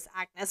remember this,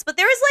 Agnes. But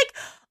there is like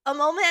a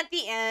moment at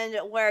the end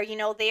where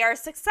they are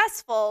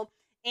successful,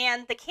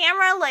 and the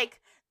camera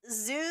like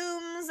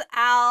zooms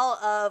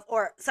out of,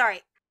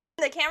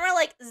 the camera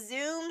like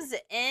zooms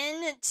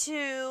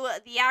into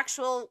the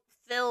actual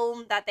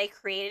film that they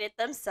created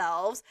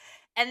themselves,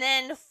 and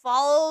then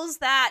follows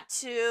that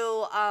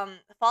to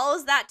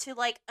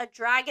like a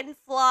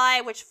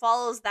dragonfly, which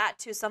follows that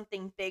to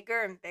something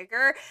bigger and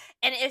bigger,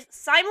 and it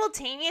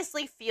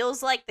simultaneously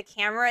feels like the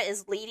camera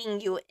is leading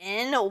you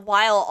in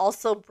while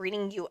also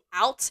bringing you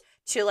out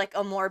to like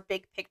a more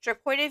big picture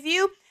point of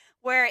view,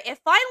 where it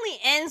finally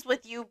ends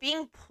with you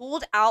being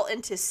pulled out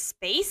into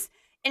space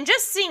and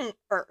just seeing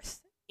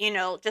Earth,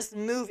 just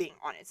moving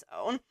on its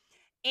own.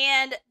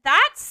 And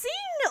that scene,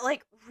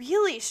 like,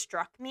 really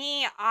struck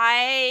me.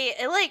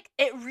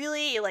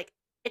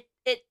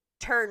 It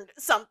turned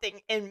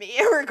something in me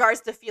in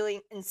regards to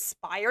feeling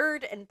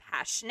inspired and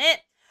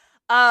passionate.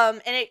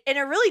 And it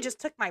really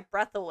just took my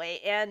breath away.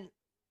 And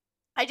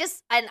I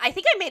think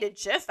I made a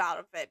GIF out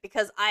of it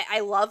because I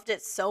loved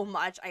it so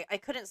much. I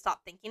couldn't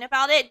stop thinking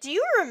about it. Do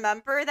you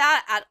remember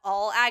that at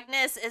all,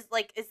 Agnes? Is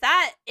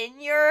that in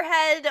your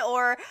head,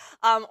 or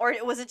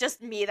was it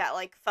just me that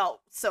like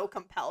felt so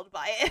compelled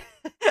by it?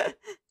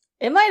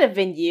 It might have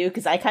been you,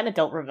 because I kind of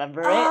don't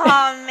remember it.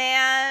 Oh,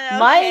 man.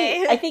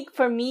 Okay. I think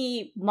for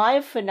me,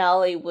 my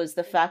finale was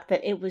the fact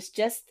that it was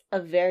just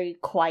a very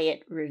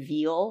quiet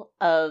reveal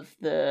of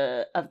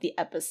the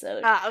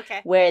episode. Okay.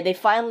 Where they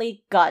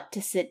finally got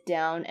to sit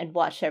down and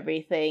watch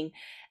everything.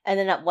 And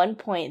then at one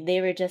point,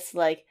 they were just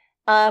like,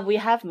 we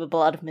have a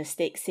lot of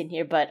mistakes in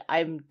here, but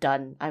I'm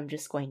done. I'm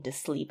just going to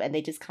sleep. And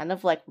they just kind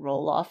of like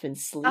roll off and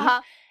sleep.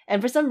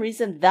 And for some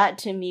reason, that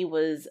to me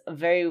was a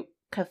very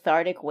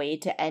cathartic way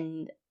to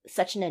end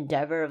such an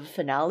endeavor of a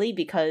finale,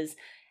 because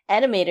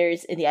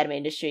animators in the anime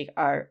industry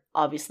are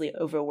obviously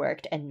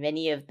overworked, and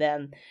many of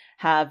them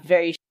have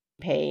very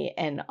pay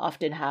and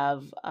often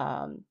have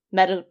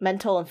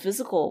mental and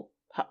physical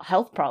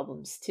health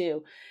problems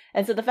too.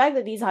 And so the fact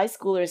that these high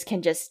schoolers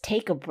can just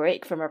take a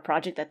break from a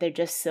project that they're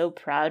just so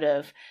proud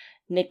of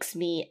makes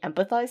me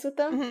empathize with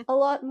them a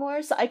lot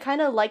more. So I kind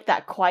of like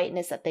that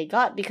quietness that they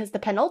got, because the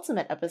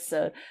penultimate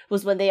episode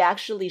was when they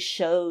actually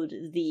showed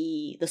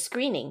the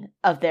screening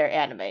of their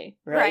anime,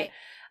 right?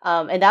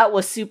 And that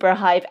was super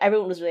hype.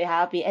 Everyone was really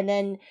happy. And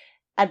then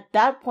at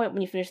that point,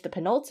 when you finish the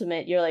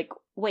penultimate, you're like,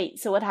 wait,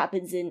 so what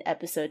happens in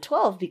episode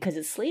 12? Because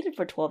it's slated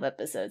for 12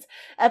 episodes.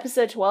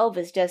 Episode 12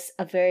 is just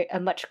a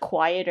much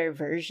quieter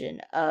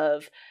version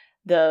of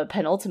the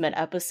penultimate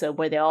episode,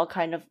 where they all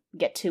kind of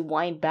get to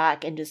wind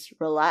back and just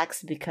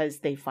relax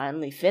because they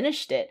finally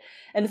finished it.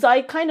 And so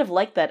I kind of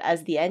like that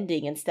as the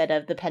ending, instead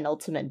of the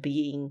penultimate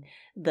being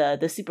the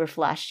super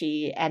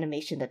flashy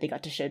animation that they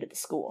got to show to the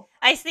school.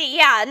 I see.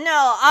 Yeah,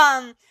 no,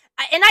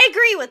 and I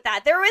agree with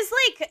that. There was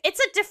like, it's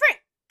a different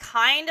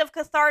kind of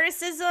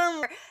catharticism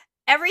where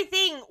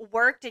everything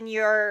worked and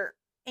you're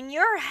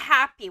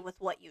happy with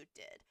what you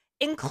did,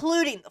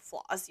 including the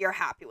flaws. You're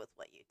happy with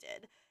what you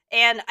did.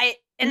 And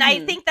I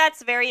think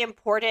that's very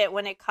important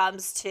when it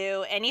comes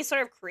to any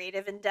sort of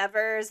creative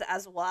endeavors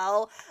as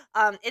well.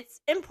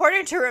 It's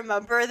important to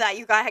remember that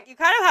you kind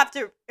of have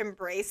to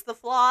embrace the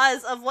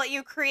flaws of what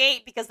you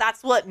create, because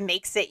that's what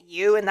makes it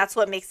you, and that's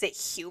what makes it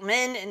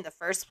human in the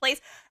first place,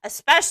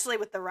 especially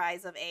with the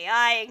rise of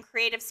AI in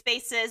creative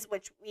spaces,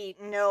 which we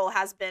know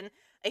has been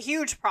a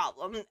huge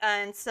problem.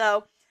 And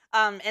so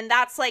and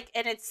that's like,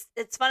 and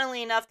it's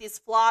funnily enough, these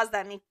flaws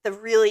that make the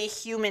really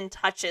human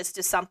touches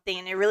to something,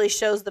 and it really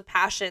shows the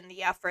passion,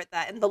 the effort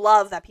and the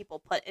love that people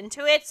put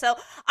into it. So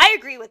I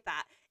agree with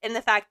that, in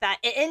the fact that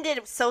it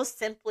ended so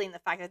simply, in the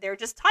fact that they were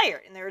just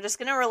tired and they were just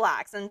going to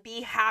relax and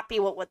be happy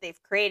with what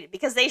they've created,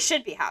 because they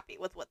should be happy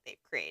with what they've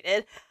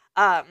created.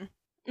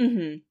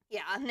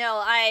 Yeah,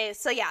 no, I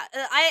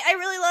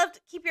really loved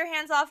Keep Your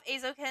Hands Off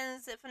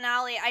Eizouken's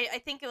finale.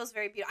 I think it was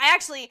very beautiful. I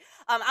actually,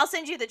 I'll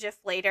send you the GIF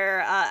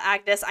later,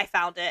 Agnes. I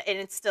found it, and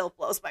it still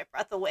blows my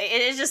breath away.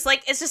 It is just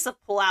like, it's just a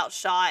pull-out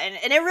shot,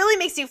 and it really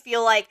makes you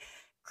feel like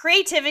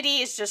creativity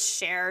is just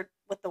shared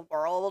with the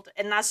world,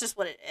 and that's just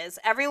what it is.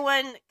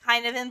 Everyone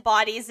kind of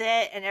embodies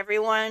it, and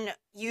everyone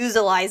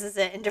utilizes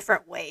it in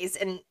different ways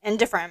and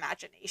different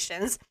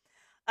imaginations.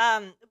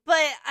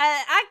 But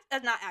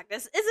not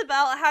Agnes,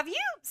 Isabel, have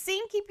you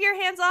seen Keep Your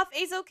Hands Off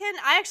Eizouken?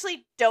 I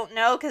actually don't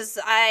know, because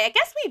I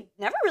guess we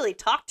never really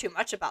talked too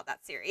much about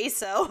that series,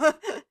 so.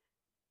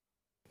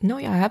 No,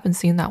 yeah, I haven't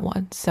seen that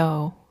one,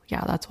 so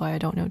yeah, that's why I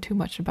don't know too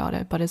much about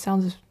it, but it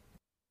sounds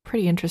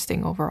pretty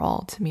interesting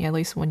overall to me, at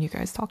least when you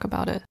guys talk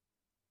about it.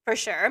 For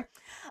sure.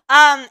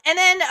 And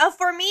then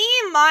for me,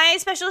 my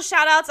special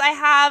shout outs I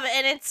have,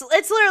 and it's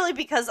literally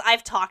because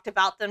I've talked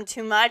about them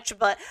too much,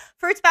 but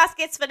Fruits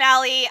Basket's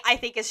finale, I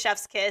think, is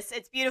Chef's Kiss.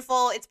 It's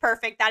beautiful. It's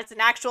perfect. That it's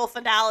an actual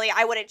finale.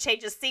 I wouldn't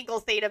change a single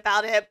thing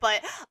about it,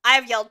 but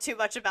I've yelled too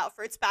much about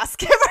Fruits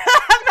Basket for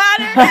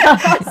that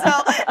matter.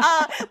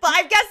 So, but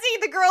I'm guessing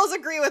the girls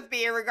agree with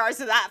me in regards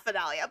to that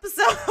finale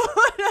episode.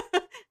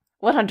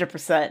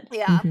 100%.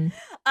 Yeah.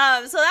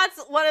 So that's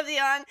one of the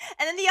and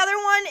then the other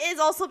one is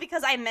also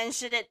because I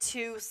mentioned it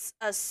too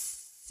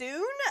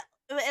soon,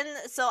 and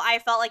so I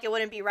felt like it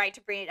wouldn't be right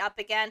to bring it up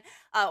again,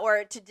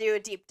 or to do a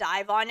deep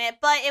dive on it.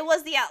 But it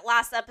was the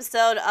last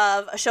episode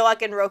of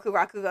Shoaken Roku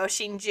Rakugo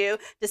Shinju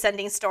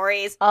Descending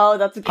Stories. Oh,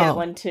 that's a good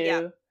one too.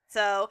 Yeah.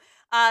 So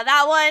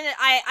that one,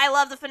 I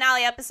love the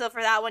finale episode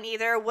for that one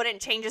either.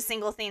 Wouldn't change a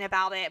single thing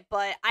about it,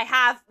 but I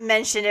have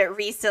mentioned it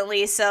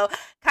recently, so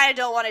kind of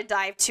don't want to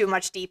dive too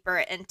much deeper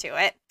into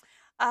it.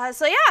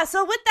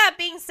 So with that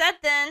being said,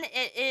 then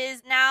it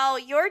is now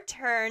your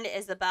turn,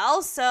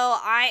 Isabel. So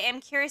I am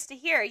curious to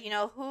hear,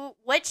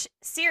 which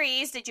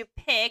series did you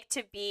pick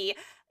to be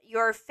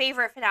your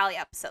favorite finale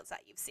episodes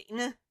that you've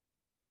seen?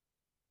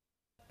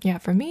 Yeah,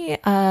 for me,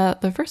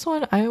 the first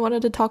one I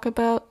wanted to talk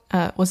about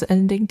was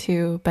ending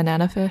to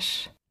Banana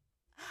Fish.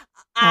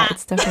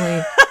 It's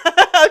definitely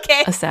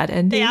okay. a sad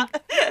ending, yeah.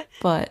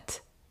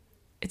 but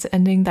it's an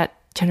ending that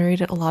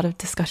generated a lot of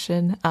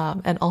discussion,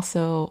 and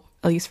also,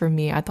 at least for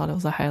me, I thought it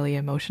was a highly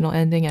emotional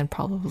ending, and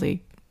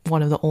probably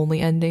one of the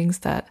only endings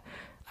that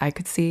I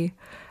could see,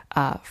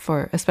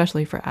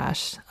 especially for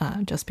Ash,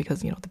 just because,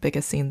 the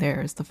biggest scene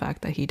there is the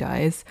fact that he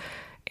dies,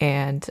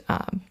 and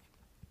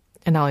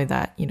not only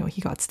that,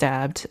 he got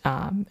stabbed,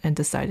 and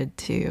decided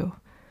to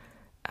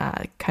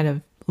kind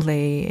of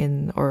lay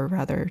in, or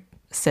rather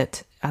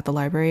sit at the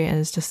library, and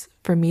it's just,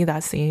 for me,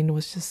 that scene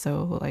was just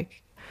so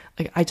like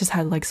I just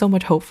had like so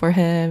much hope for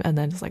him, and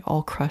then just like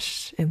all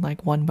crushed in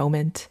like one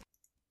moment.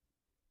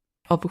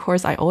 Of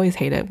course, I always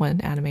hate it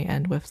when anime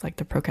end with like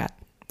the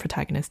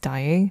protagonist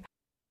dying,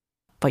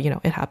 but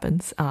it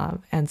happens,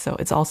 and so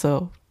it's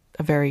also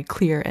a very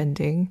clear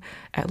ending,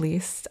 at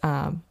least.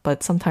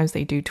 But sometimes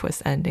they do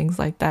twist endings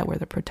like that where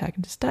the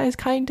protagonist dies,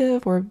 kind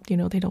of, or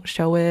they don't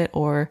show it,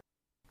 or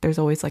there's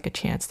always like a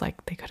chance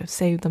like they could have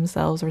saved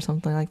themselves or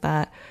something like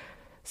that.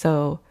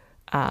 So,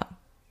 but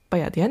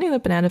yeah, the ending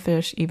of Banana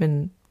Fish,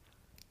 even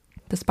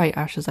despite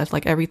Ash's death,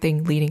 like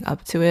everything leading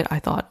up to it, I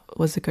thought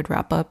was a good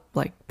wrap up.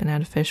 Like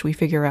Banana Fish, we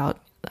figure out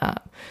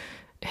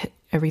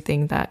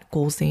everything that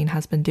Gulzine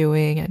has been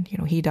doing, and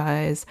he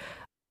dies,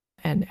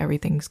 and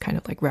everything's kind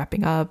of like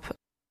wrapping up,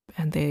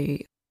 and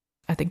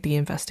I think the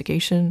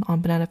investigation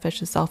on Banana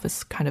Fish itself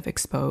is kind of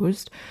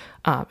exposed,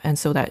 and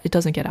so that it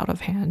doesn't get out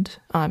of hand,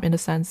 in a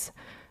sense.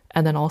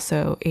 And then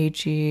also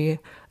AG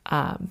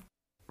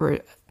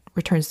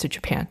returns to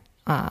Japan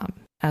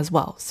as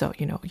well. So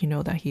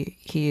that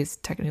he is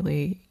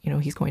technically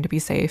he's going to be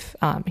safe.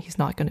 He's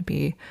not going to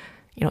be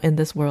in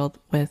this world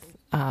with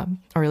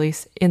or at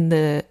least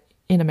in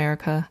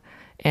America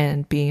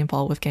and being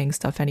involved with gang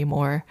stuff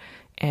anymore.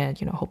 And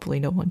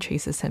hopefully no one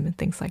chases him and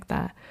things like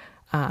that.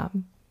 But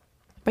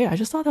yeah, I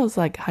just thought that was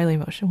like highly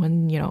emotional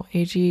when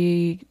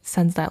AG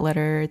sends that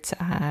letter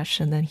to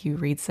Ash and then he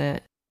reads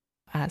it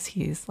as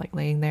he's like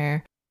laying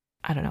there.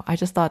 I don't know. I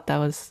just thought that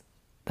was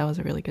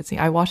a really good scene.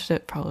 I watched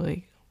it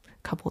probably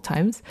a couple of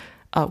times.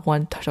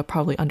 One, to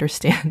probably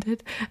understand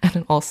it, and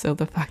then also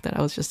the fact that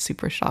I was just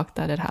super shocked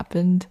that it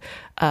happened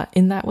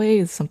in that way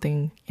is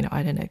something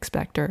I didn't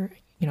expect, or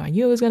I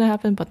knew it was going to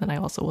happen, but then I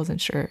also wasn't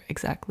sure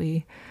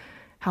exactly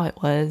how it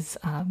was.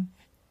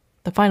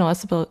 The final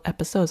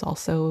episode is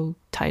also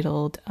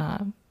titled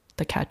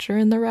 "The Catcher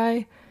in the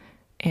Rye,"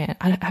 and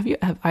have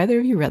either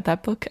of you read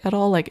that book at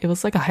all? Like, it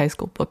was like a high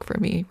school book for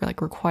me,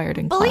 like required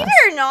in Believe class.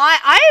 it or not,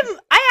 I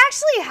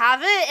actually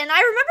have it, and I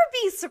remember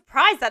being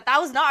surprised that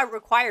was not a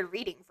required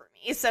reading for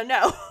me. So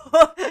no.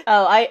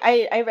 Oh,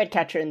 I read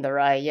Catcher in the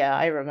Rye. Yeah,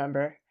 I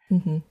remember.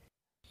 Mm-hmm.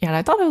 Yeah, and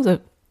I thought it was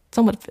a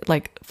somewhat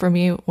like, for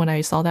me, when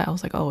I saw that, I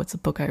was like, oh, it's a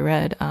book I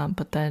read.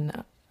 But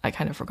then I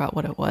kind of forgot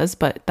what it was.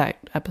 But that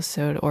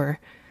episode or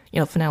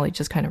finale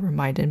just kind of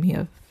reminded me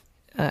of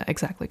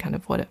exactly kind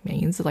of what it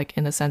means. Like,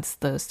 in a sense,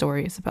 the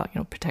story is about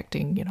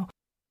protecting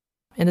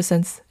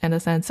innocence in a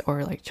sense,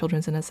 or like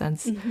children's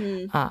innocence.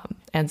 Mm-hmm.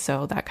 And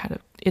so that kind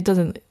of, it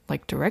doesn't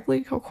like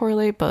directly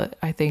correlate, but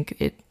I think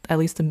it, at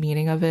least the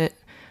meaning of it,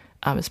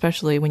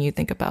 especially when you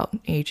think about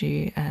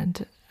AG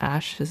and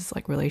Ash's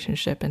like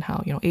relationship and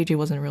how AG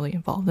wasn't really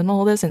involved in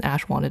all this, and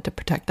Ash wanted to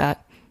protect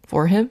that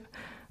for him,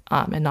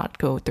 and not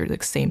go through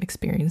the same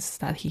experience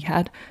that he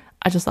had.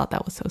 I just thought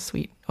that was so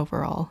sweet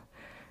overall.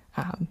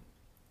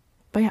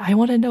 But yeah, I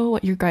want to know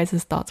what your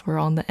guys' thoughts were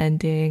on the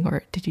ending,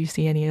 or did you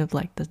see any of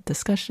like the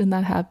discussion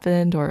that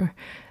happened, or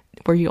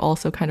were you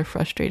also kind of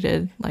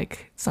frustrated?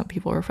 Like, some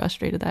people were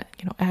frustrated that,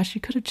 Ash,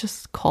 you could have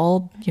just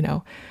called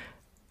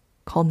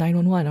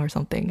 911 or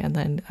something, and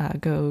then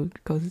go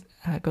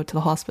to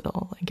the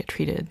hospital and get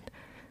treated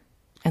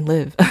and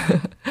live.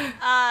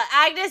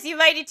 Agnes, you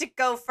might need to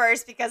go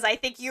first because I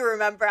think you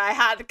remember I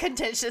had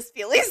contentious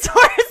feelings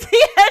towards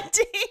the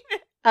ending.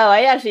 Oh,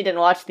 I actually didn't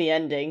watch the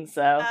ending,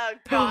 so. Oh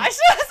gosh.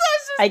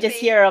 I just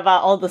hear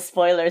about all the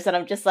spoilers, and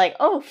I'm just like,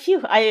 oh,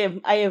 phew! I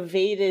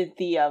evaded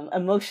the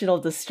emotional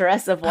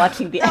distress of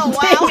watching the ending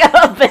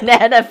of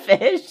Banana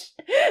Fish.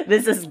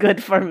 This is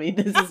good for me.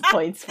 This is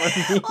points for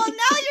me. Well,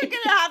 now you're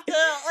gonna have to,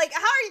 like,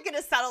 how are you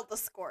gonna settle the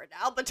score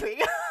now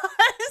between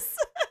us?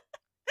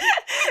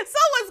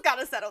 Someone's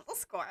gotta settle the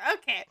score.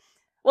 Okay.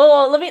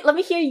 Well, let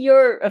me hear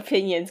your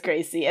opinions,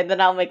 Gracie, and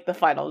then I'll make the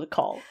final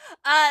call.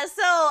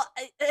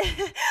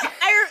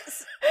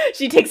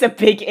 She takes a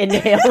big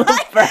inhale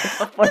of breath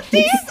before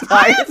she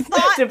starts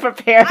to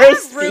prepare her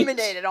speech. I have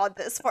ruminated on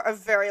this for a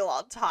very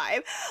long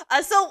time.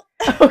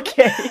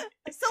 Okay.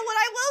 So what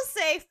I will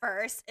say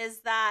first is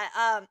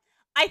that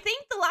I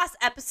think the last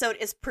episode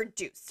is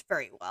produced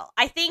very well.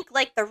 I think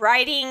like the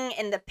writing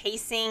and the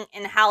pacing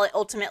and how it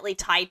ultimately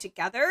tied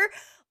together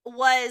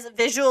was,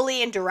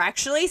 visually and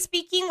directionally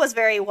speaking, was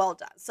very well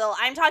done. So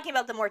I'm talking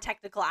about the more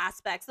technical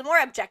aspects, the more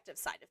objective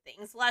side of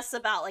things, less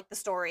about like the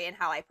story and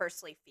how I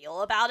personally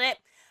feel about it.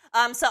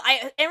 So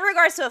in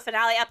regards to a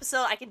finale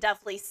episode, I can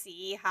definitely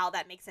see how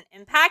that makes an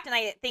impact. And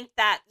I think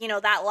that,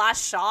 that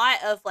last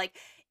shot of like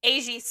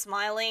AG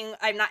smiling,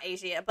 I'm not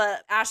AG,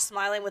 but Ash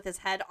smiling with his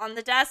head on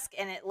the desk,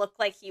 and it looked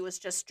like he was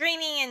just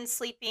dreaming and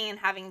sleeping and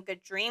having a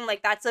good dream.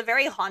 Like, that's a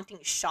very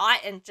haunting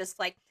shot, and just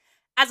like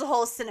as a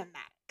whole,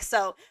 cinematic.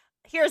 So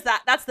here's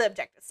that's the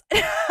objective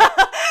side.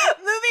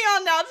 Moving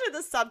on now to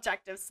the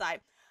subjective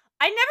side.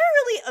 I never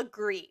really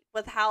agreed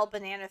with how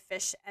Banana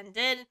Fish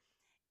ended.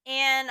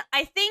 And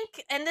I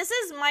think, and this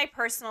is my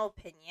personal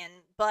opinion,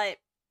 but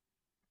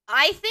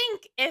I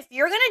think if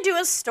you're going to do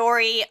a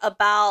story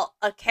about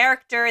a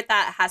character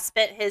that has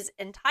spent his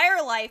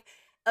entire life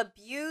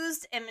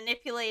abused and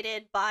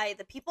manipulated by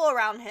the people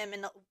around him,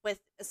 and with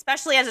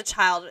especially as a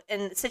child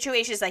in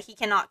situations that he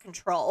cannot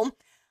control,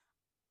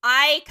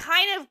 I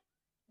kind of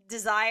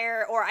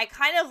desire, or I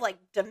kind of like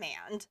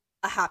demand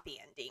a happy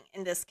ending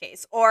in this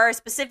case, or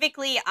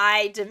specifically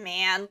I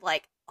demand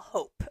like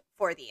hope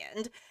for the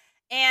end.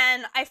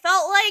 And I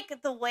felt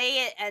like the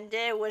way it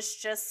ended was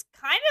just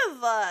kind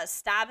of a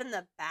stab in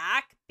the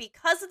back,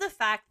 because of the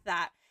fact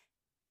that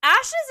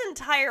Ash's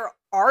entire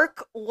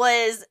arc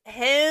was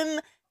him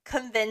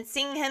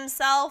convincing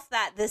himself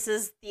that this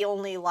is the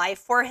only life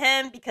for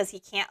him, because he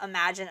can't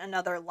imagine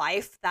another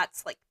life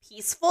that's like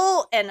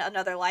peaceful, and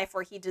another life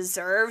where he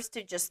deserves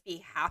to just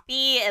be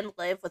happy and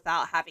live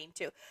without having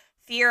to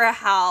fear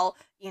how,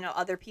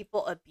 other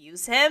people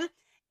abuse him.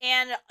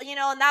 And,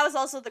 and that was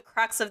also the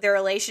crux of their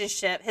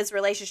relationship, his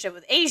relationship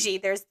with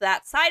Eiji. There's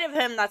that side of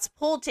him that's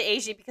pulled to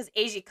Eiji because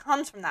Eiji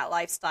comes from that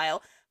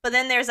lifestyle. But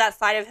then there's that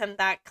side of him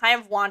that kind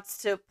of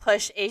wants to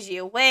push Eiji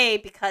away,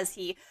 because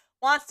he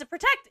wants to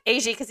protect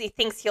Eiji, because he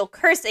thinks he'll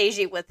curse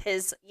Eiji with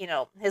his,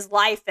 his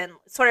life and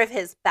sort of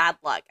his bad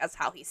luck as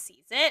how he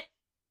sees it.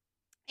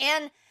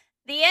 And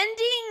the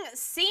ending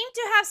seemed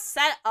to have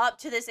set up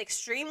to this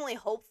extremely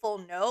hopeful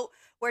note,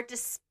 where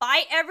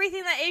despite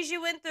everything that Eiji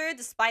went through,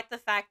 despite the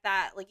fact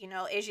that,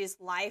 Eiji's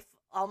life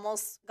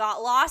almost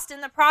got lost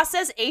in the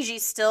process, Eiji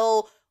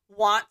still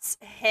wants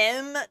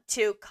him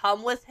to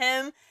come with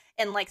him,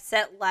 and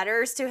sent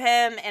letters to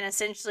him, and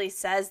essentially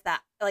says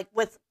that,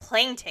 with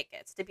plane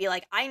tickets, to be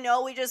like, I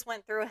know we just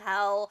went through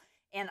hell,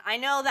 and I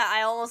know that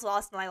I almost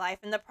lost my life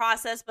in the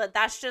process, but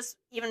that's just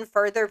even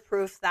further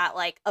proof that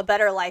a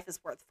better life is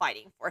worth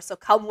fighting for. So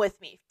come with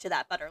me to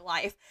that better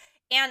life.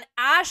 And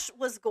Ash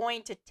was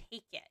going to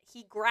take it.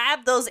 He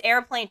grabbed those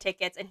airplane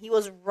tickets and he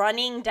was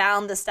running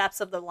down the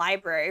steps of the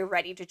library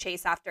ready to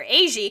chase after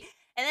Eiji.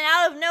 And then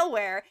out of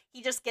nowhere,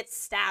 he just gets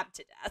stabbed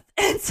to death.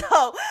 And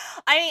so,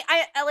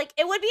 I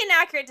it would be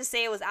inaccurate to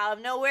say it was out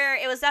of nowhere.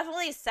 It was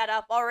definitely set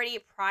up already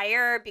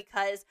prior,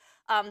 because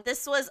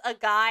this was a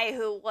guy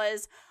who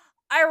was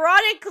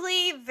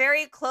ironically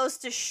very close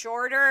to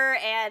Shorter,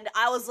 and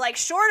I was like,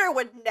 Shorter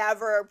would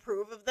never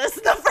approve of this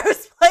in the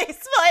first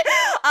place,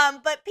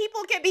 but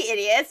people can be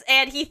idiots,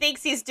 and he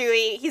thinks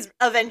he's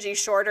avenging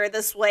Shorter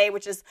this way,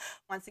 which is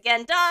once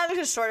again dumb,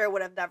 because Shorter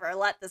would have never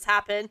let this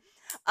happen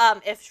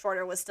if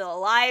Shorter was still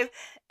alive.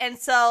 And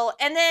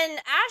then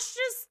Ash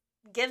just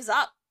gives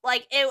up.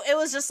 It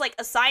was just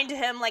assigned to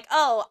him,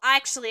 oh,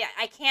 actually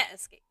I can't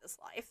escape this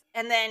life,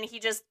 and then he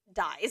just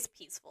dies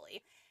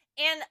peacefully.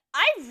 And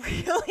I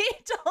really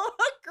don't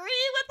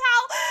agree with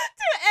how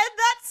to end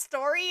that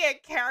story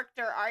and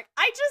character arc.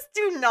 I just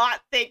do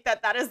not think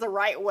that that is the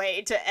right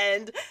way to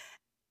end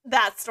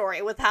that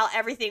story with how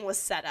everything was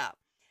set up.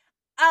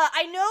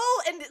 I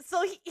know, and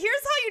so here's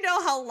how you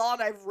know how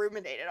long I've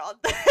ruminated on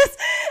this,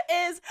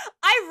 is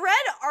I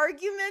read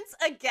arguments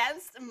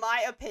against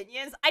my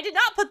opinions. I did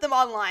not put them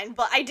online,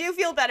 but I do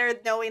feel better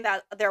knowing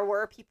that there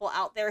were people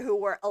out there who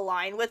were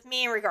aligned with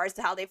me in regards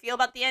to how they feel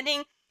about the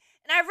ending.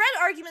 And I've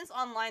read arguments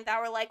online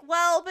that were like,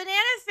 well, Banana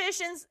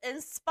Fish is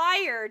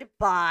inspired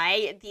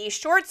by the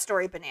short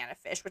story Banana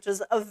Fish, which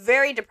was a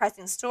very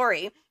depressing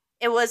story.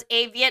 It was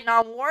a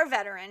Vietnam War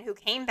veteran who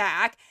came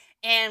back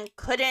and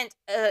couldn't,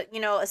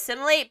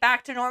 assimilate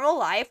back to normal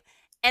life,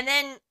 and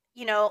then,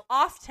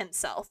 offed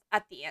himself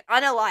at the end,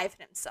 unalived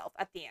himself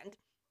at the end,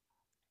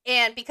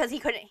 and because he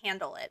couldn't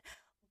handle it.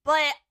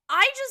 But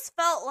I just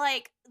felt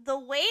like the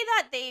way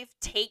that they've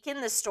taken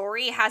the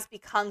story has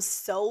become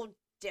so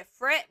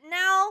different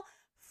now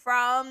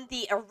from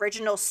the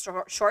original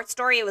short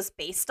story it was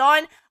based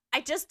on. I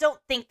just don't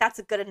think that's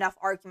a good enough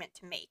argument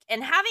to make.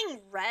 And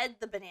having read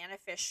the Banana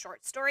Fish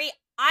short story,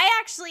 I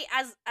actually,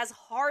 as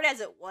hard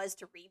as it was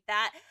to read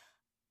that,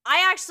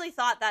 I actually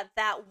thought that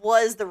that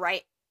was the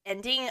right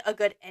ending, a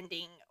good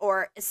ending,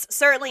 or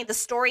certainly the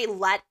story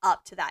led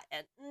up to that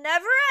end.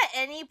 Never at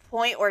any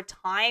point or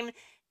time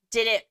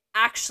did it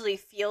actually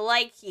feel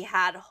like he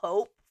had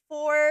hope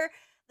for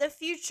the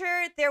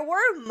future. There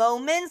were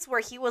moments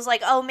where he was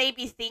like, oh,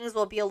 maybe things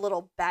will be a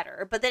little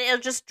better, but then it'll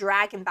just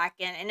drag him back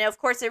in. And of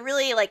course, it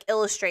really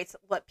illustrates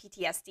what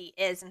PTSD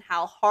is and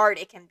how hard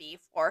it can be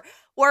for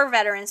war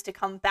veterans to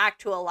come back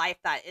to a life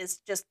that is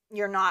just,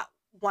 you're not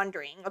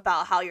wondering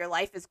about how your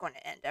life is going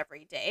to end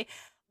every day.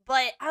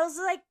 But I was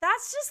like,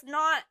 that's just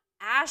not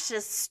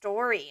Ash's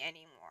story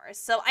anymore.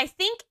 So I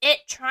think it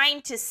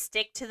trying to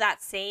stick to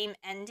that same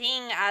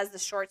ending as the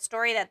short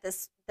story that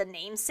the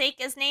namesake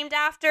is named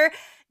after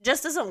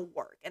just doesn't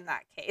work in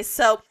that case.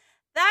 So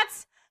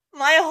that's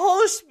my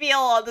whole spiel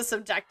on the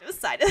subjective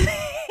side of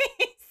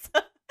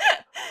things.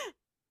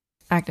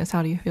 Agnes,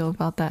 how do you feel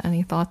about that?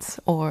 Any thoughts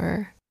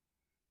or?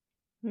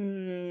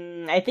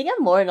 I think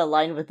I'm more in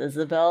line with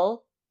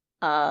Isabel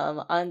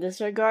on this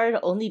regard,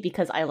 only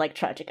because I like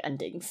tragic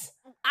endings.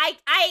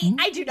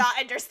 I do not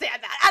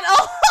understand that at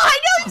all. I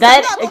know you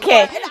that said that before,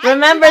 okay.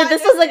 Remember,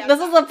 this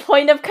is a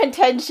point of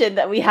contention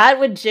that we had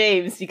with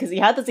James, because we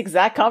had this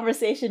exact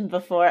conversation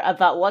before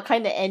about what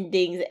kind of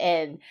endings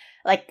and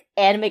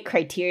anime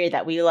criteria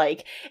that we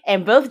like,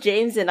 and both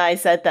James and I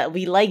said that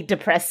we like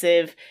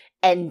depressive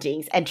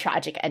endings and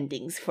tragic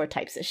endings for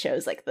types of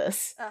shows like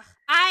this. Ugh.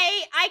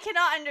 I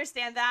cannot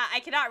understand that. I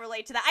cannot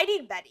relate to that. I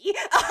need Betty.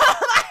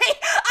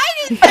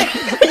 I need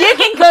Betty. You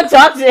can go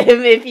talk to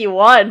him if you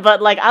want,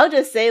 but like I'll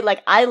just say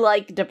like I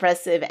like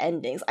depressive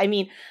endings. I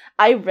mean,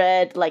 I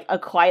read like A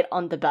Quiet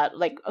on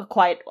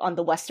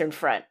the Western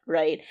Front,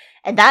 right?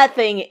 And that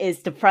thing is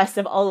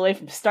depressive all the way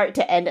from start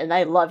to end, and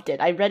I loved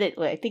it. I read it,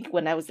 I think,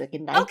 when I was like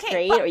in ninth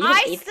grade or even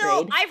eighth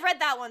grade. I've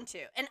read that one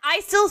too, and I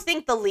still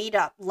think the lead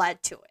up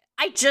led to it.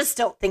 I just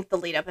don't think the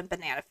lead up in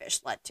Banana Fish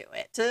led to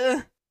it.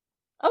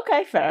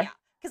 Okay, fair. Yeah,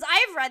 because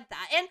I've read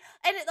that, and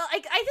I think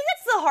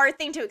that's the hard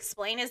thing to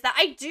explain is that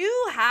I do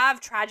have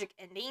tragic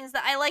endings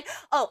that I like.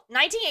 Oh,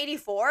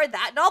 1984,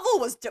 that novel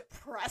was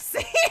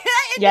depressing.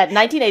 Yeah,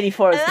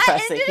 1984 is that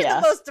depressing. ended Yeah,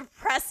 in the most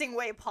depressing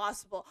way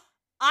possible.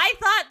 I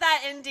thought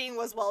that ending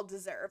was well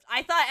deserved.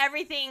 I thought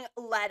everything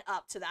led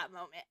up to that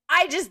moment.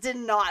 I just did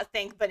not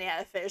think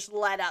Banana Fish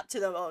led up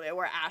to the moment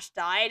where Ash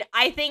died.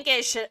 I think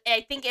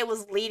it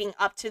was leading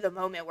up to the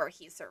moment where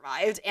he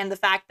survived, and the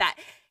fact that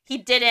he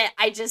didn't,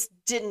 I just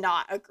did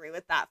not agree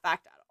with that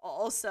fact at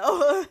all.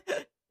 So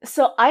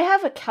I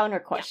have a counter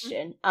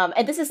question.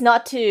 And this is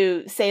not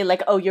to say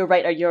like, oh, you're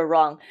right or you're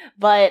wrong,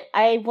 but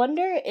I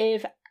wonder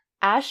if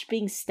Ash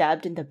being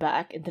stabbed in the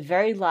back in the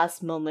very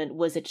last moment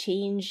was a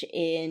change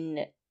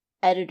in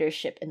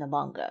editorship in the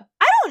manga.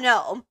 I don't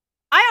know.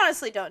 I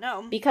honestly don't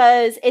know.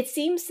 Because it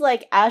seems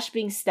like Ash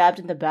being stabbed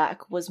in the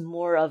back was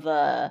more of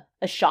a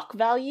shock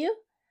value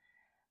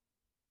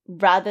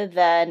rather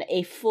than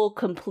a full,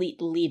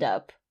 complete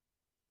lead-up,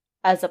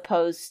 as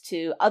opposed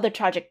to other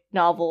tragic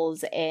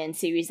novels and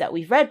series that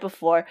we've read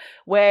before,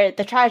 where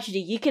the tragedy,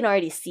 you can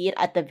already see it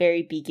at the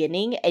very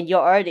beginning, and you're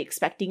already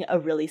expecting a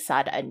really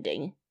sad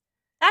ending.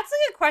 That's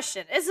a good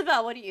question.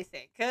 Isabel, what do you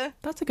think?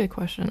 That's a good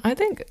question. I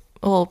think,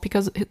 well,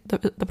 because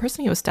the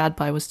person he was stabbed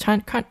by was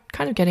kind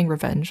of getting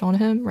revenge on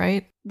him,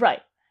 right?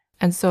 Right.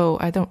 And so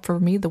for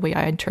me, the way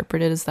I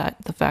interpret it is that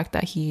the fact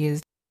that he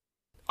is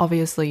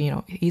obviously,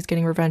 he's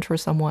getting revenge for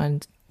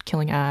someone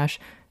killing Ash.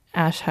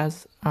 Ash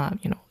has,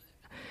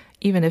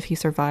 even if he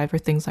survived or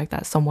things like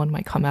that, someone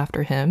might come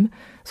after him.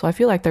 So I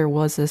feel like there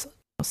was this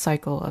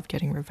cycle of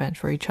getting revenge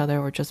for each other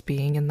or just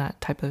being in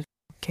that type of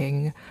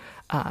gang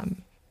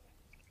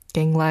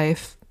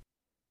life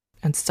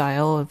and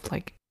style of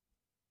like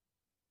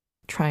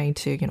trying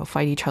to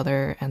fight each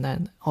other, and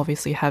then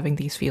obviously having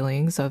these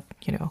feelings of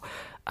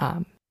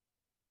I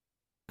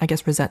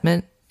guess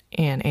resentment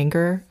and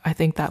anger. I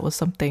think that was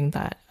something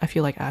that I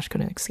feel like Ash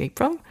couldn't escape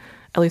from.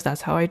 At least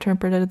that's how I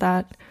interpreted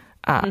that.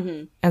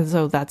 And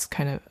so that's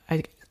kind of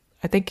I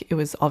think it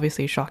was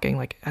obviously shocking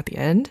like at the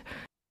end,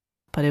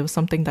 but it was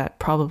something that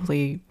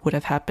probably would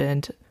have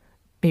happened,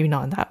 maybe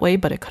not in that way,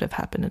 but it could have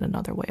happened in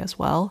another way as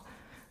well.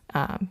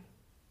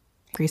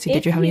 Gracie,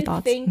 did you have any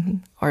thoughts?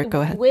 Or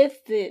go ahead.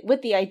 With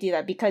the idea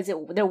that because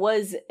there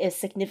was a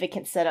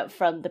significant setup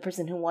from the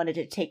person who wanted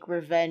to take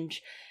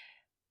revenge,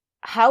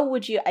 how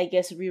would you, I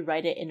guess,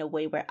 rewrite it in a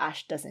way where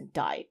Ash doesn't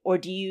die? Or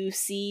do you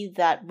see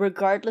that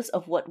regardless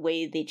of what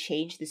way they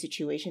change the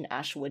situation,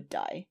 Ash would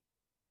die?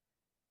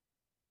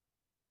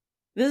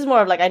 This is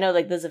more of like, I know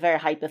like this is a very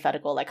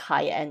hypothetical, like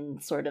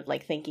high-end sort of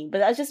like thinking, but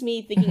that's just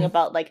me thinking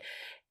about like,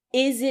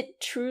 is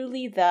it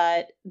truly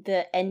that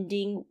the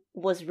ending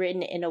was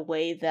written in a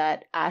way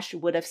that Ash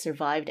would have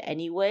survived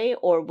anyway,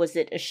 or was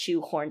it a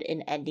shoehorned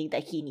in ending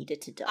that he needed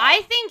to die?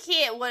 I think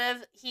he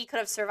could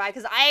have survived,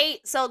 because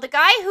so the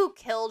guy who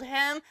killed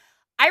him,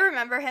 I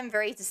remember him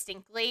very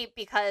distinctly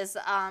because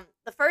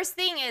the first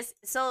thing is,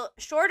 so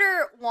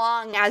Shorter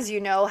Wong, as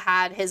you know,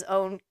 had his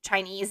own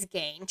Chinese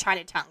gang,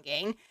 Chinatown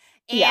gang,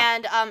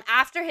 and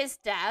after his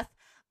death,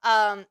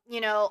 a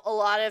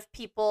lot of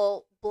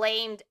people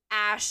blamed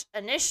Ash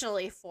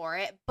initially for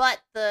it,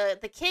 but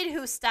the kid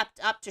who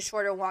stepped up to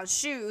Shorter Wong's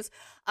shoes,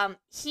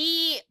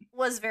 he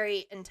was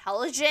very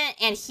intelligent,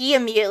 and he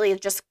immediately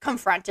just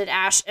confronted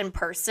Ash in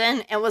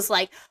person and was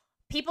like,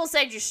 people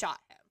said you shot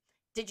him.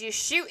 Did you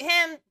shoot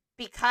him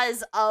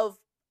because of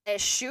a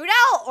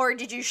shootout, or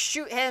did you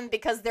shoot him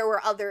because there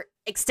were other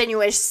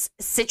extenuating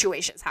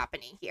situations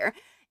happening here?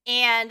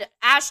 And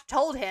Ash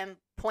told him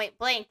point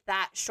blank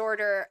that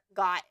Shorter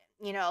got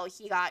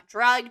he got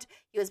drugged,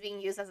 he was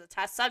being used as a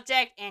test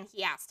subject, and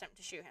he asked him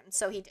to shoot him,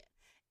 so he did.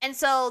 And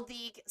so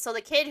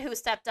the kid who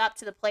stepped up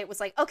to the plate was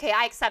like, okay,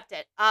 I accept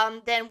it.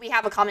 Then we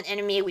have a common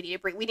enemy, we need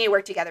to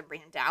work together and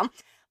bring him down.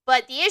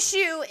 But the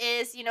issue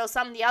is,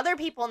 some of the other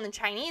people in the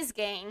Chinese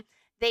gang,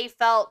 they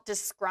felt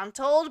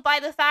disgruntled by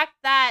the fact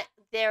that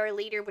their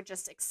leader would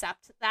just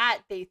accept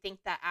that. They think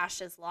that Ash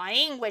is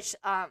lying, which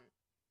the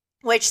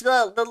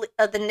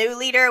new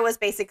leader was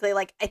basically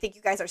like, I think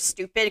you guys are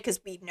stupid because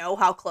we know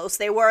how close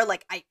they were.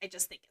 Like, I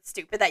just think it's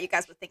stupid that you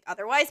guys would think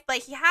otherwise. But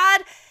he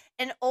had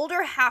an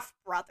older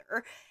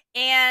half-brother,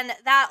 and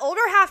that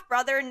older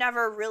half-brother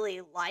never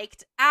really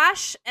liked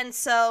Ash. And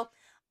so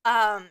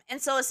And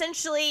so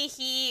essentially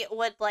he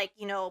would like,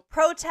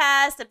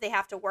 protest if they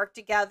have to work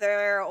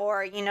together,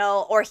 or,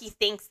 or he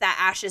thinks that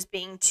Ash is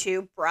being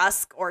too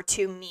brusque or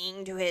too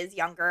mean to his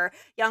younger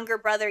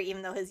brother,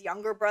 even though his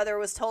younger brother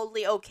was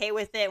totally okay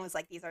with it and was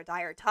like, these are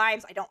dire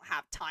times. I don't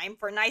have time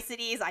for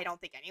niceties. I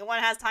don't think anyone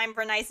has time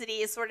for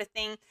niceties, sort of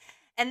thing.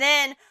 And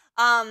then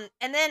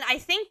I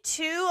think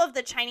 2 of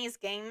the Chinese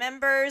gang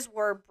members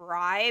were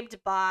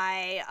bribed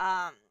by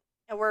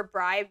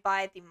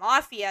the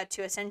mafia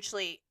to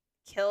essentially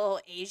kill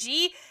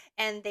Eiji,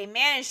 and they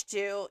managed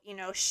to,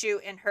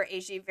 shoot and hurt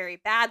Eiji very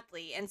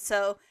badly. And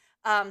so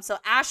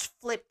Ash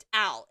flipped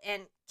out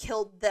and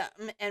killed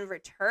them in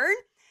return.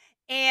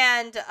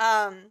 And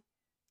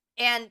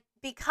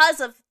because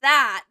of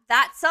that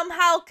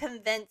somehow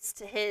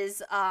convinced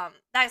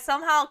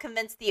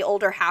the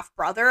older half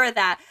brother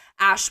that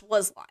Ash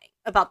was lying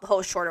about the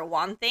whole shorter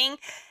wand thing.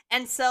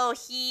 And so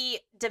he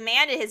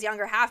demanded his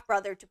younger half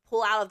brother to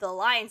pull out of the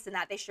alliance and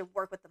that they should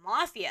work with the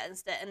mafia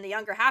instead. And the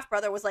younger half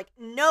brother was like,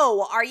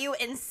 "No, are you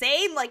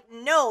insane? Like,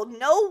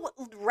 no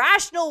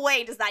rational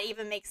way does that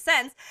even make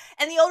sense."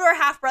 And the older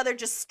half brother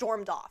just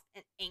stormed off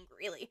and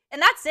angrily.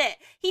 And that's it.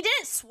 He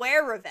didn't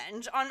swear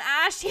revenge on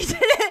Ash. He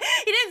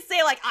didn't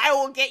say like, "I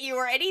will get you,"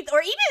 or anything,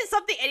 or even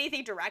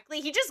anything directly.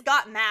 He just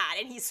got mad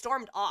and he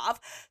stormed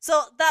off.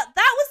 So that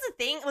was the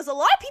thing. It was a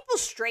lot of people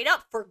straight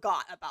up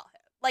forgot about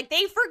him. Like,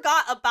 they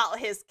forgot about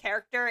his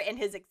character and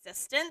his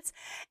existence.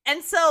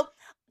 And so,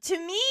 to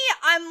me,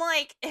 I'm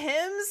like,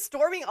 him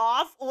storming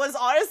off was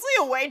honestly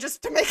a way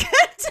just to make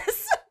him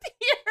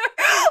disappear.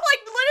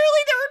 Like,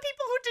 literally, there were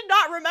people who did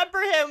not remember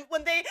him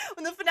when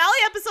the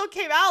finale episode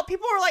came out.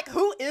 People were like,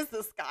 "Who is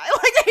this guy?"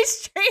 Like, they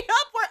straight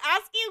up were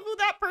asking who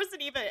that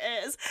person even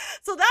is.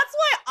 So that's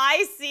why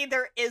I see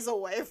there is a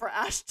way for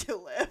Ash to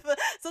live.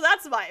 So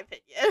that's my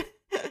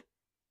opinion.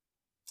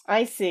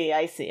 I see.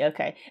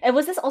 Okay. And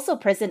was this also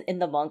present in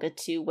the manga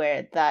too,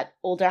 where that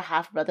older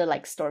half brother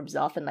like storms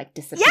off and like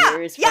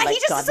disappears? Yeah, for, like, he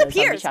just God knows how many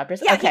disappears.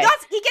 chapters? Yeah, okay.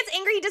 he gets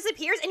angry, he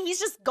disappears, and he's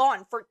just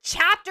gone for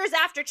chapters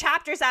after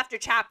chapters after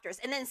chapters,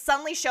 and then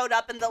suddenly showed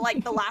up in the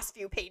last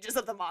few pages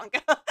of the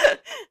manga.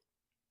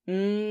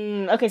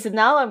 Okay, so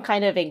now I'm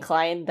kind of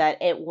inclined that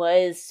it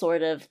was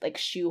sort of like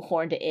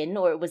shoehorned in,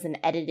 or it was an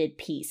edited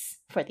piece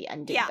for the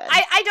ending. Yeah, then.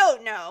 I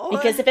don't know.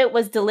 Because if it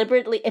was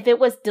deliberately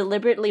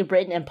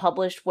written and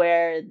published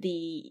where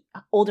the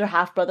older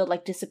half brother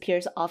like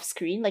disappears off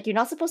screen, like you're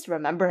not supposed to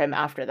remember him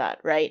after that,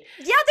 right?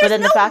 Yeah, there's but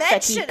then no the fact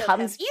mention that he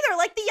comes of him either.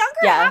 Like the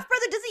younger half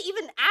brother doesn't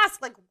even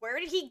ask like, "Where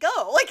did he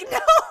go?" Like, no,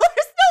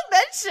 there's no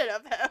mention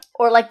of him.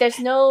 Or like there's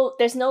no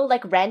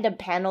like random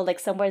panel like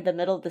somewhere in the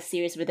middle of the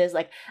series where there's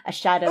like a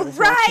shadow that's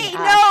watching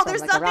Ash from,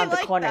 there's like, nothing around the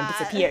like corner that. and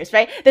disappears,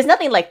 right? There's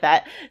nothing like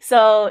that.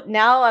 So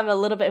now I'm a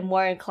little bit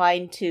more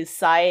inclined to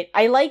side.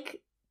 Like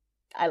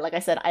I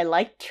said, I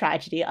like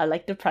tragedy, I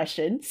like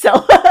depression, so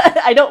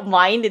I don't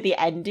mind the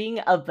ending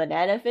of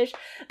Banana Fish,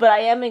 but I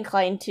am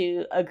inclined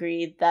to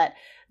agree that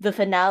the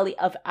finale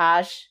of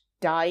Ash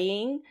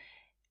dying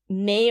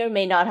may or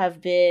may not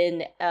have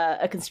been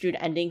a construed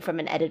ending from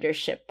an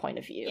editorship point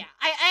of view. Yeah,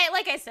 I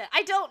like I said,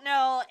 I don't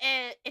know.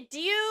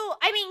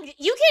 I mean,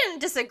 you can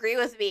disagree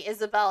with me,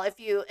 Isabel,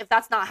 if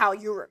that's not how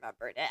you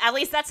remembered it. At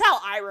least that's how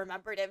I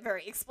remembered it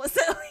very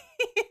explicitly.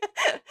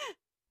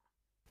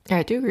 Yeah,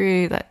 I do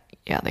agree that,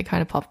 they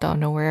kind of popped out of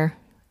nowhere.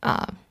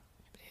 At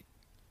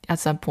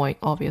some point,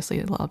 obviously,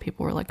 a lot of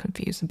people were like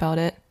confused about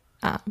it.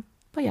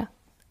 But yeah,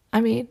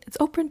 I mean, it's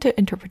open to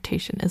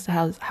interpretation is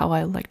how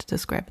I like to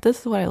describe it.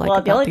 This is what I like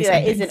about these the only thing that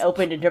endings. isn't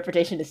open to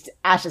interpretation is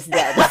Ash is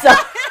dead. So.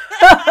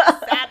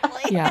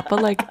 Sadly. Yeah,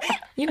 but like,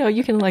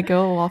 you can like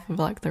go off of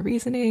like the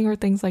reasoning or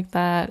things like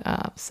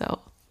that.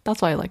 So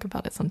that's what I like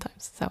about it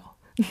sometimes. So.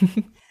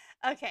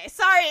 Okay,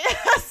 sorry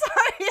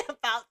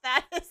about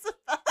that,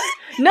 Isabel.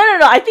 No.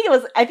 I think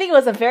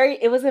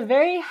it was a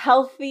very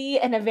healthy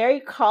and a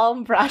very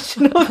calm,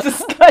 rational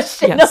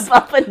discussion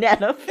about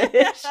Banana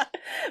Fish.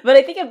 But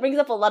I think it brings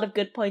up a lot of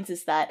good points.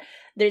 Is that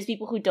there's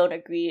people who don't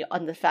agree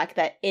on the fact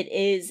that it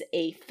is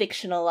a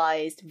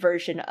fictionalized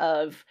version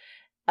of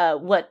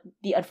what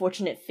the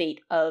unfortunate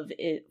fate of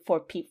it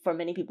for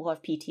many people who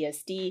have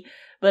PTSD.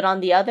 But on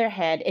the other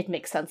hand, it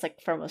makes sense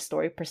like from a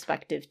story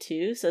perspective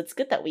too. So it's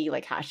good that we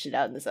like hashed it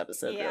out in this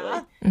episode. Yeah.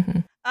 Really. Mm-hmm.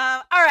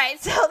 All right,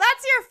 so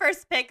that's your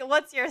first pick.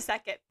 What's your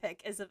second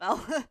pick,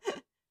 Isabel?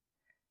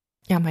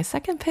 Yeah, my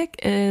second pick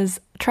is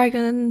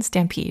Trigun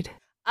Stampede.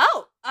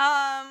 Oh,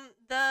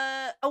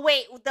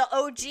 the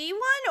OG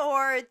one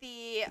or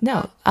the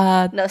No,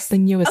 No, the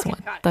newest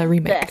one, the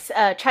remake. Yes,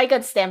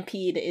 Trigun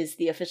Stampede is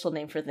the official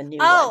name for the new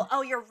one.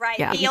 Oh, you're right.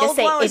 Yeah. The You old just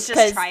say one was it's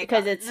just Trigun.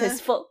 because it's his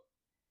full.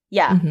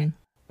 Yeah. Mm-hmm.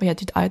 But yeah,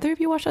 did either of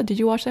you watch that? Did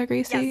you watch that,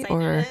 Gracie? Yes, I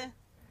or did.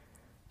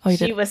 Oh, you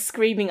She did. was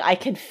screaming, "I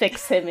can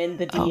fix him" in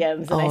the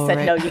DMs, and I said,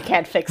 right. "No, you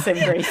can't fix him,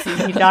 Gracie.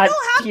 You're You not.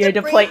 don't have You're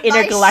to deploy bring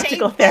my intergalactical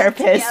shameful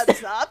therapist."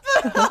 DMs up.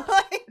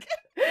 Like,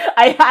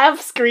 I have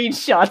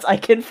screenshots. I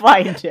can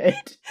find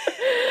it.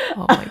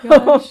 Oh my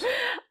gosh.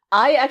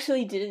 I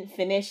actually didn't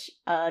finish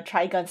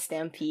Trigun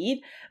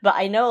Stampede, but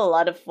I know a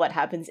lot of what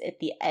happens at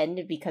the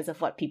end because of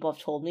what people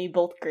have told me,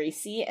 both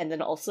Gracie and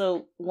then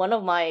also one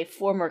of my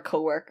former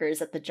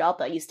coworkers at the job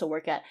that I used to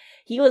work at.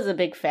 He was a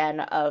big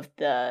fan of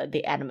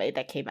the anime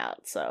that came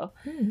out, so.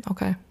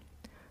 Okay.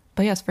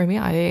 But yes, for me,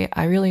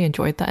 I really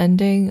enjoyed the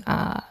ending,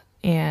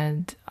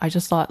 and I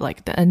just thought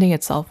like the ending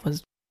itself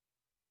was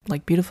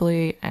like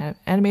beautifully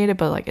animated,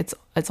 but like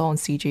it's all in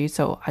CG,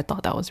 so I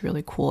thought that was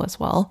really cool as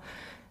well,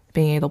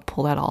 being able to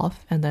pull that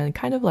off. And then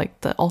kind of like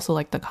the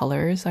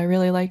colors I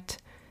really liked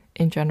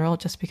in general,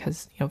 just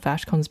because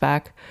Vash comes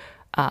back,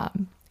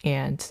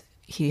 and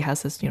he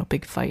has this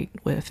big fight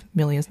with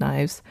Millions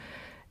Knives,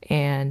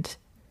 and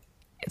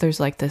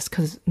there's like this,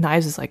 because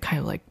Knives is like kind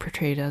of like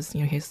portrayed as he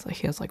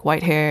has like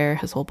white hair,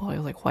 his whole body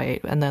is like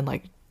white, and then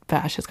like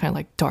Vash is kind of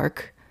like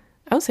dark.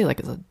 I would say like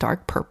it's a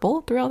dark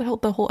purple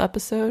throughout the whole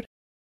episode.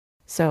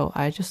 So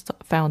I just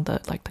found the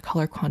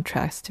color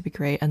contrast to be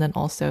great, and then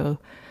also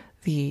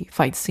the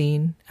fight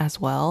scene as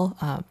well.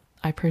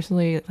 I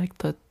personally like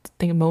the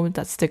moment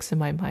that sticks in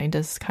my mind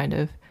is kind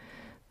of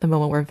the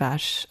moment where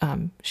Vash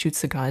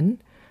shoots a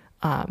gun,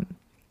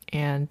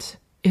 and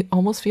it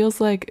almost feels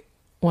like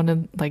one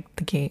of like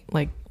the game,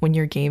 like when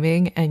you're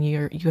gaming and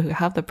you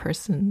have the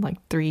person like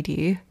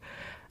 3D,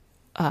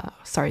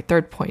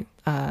 third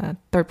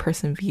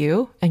person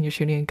view, and you're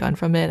shooting a gun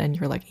from it and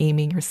you're like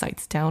aiming your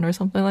sights down or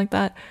something like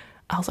that.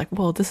 I was like,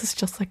 whoa, this is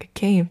just like a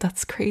game.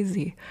 That's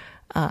crazy.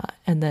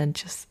 And then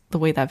just the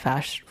way that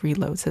Vash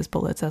reloads his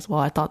bullets as well.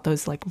 I thought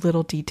those like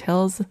little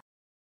details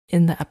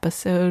in the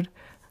episode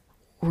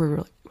were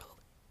really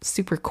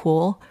super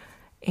cool,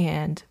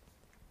 and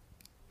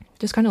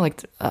just kind of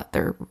like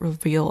their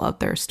reveal of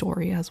their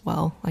story as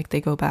well. Like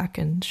they go back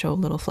and show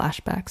little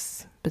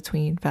flashbacks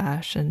between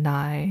Vash and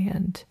Nai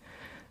and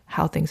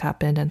how things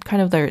happened, and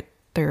kind of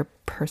their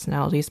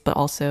personalities, but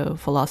also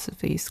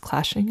philosophies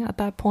clashing at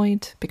that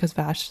point, because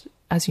Vash,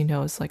 as you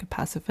know, is like a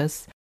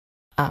pacifist,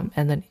 and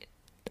then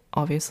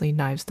obviously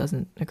Knives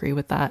doesn't agree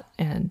with that,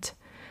 and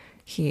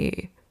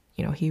he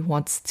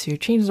wants to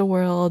change the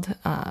world,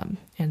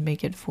 and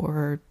make it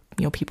for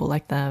people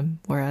like them,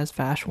 whereas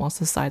Vash wants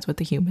to side with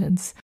the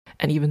humans.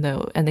 And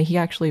then he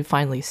actually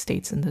finally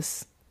states in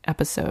this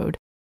episode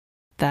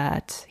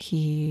that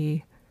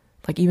he,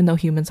 like, even though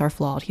humans are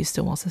flawed, he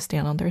still wants to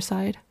stand on their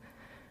side.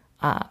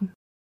 And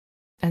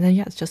then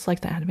it's just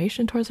like the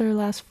animation towards their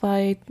last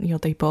fight.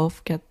 They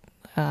both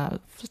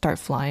start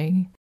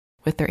flying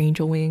with their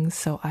angel wings,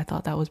 so I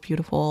thought that was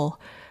beautiful.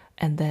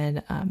 And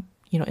then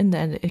in the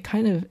end, it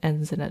kind of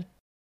ends in a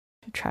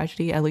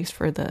tragedy, at least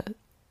for the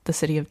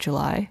city of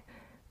July,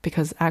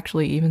 because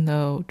actually, even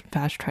though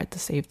Vash tried to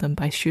save them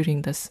by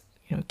shooting this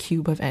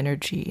cube of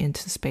energy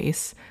into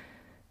space,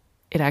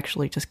 it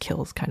actually just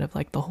kills kind of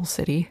like the whole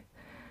city.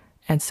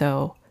 And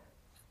so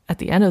at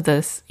the end of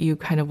this, we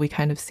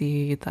kind of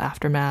see the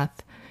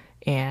aftermath,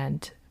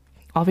 and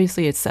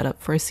obviously it's set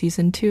up for a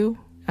season 2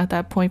 at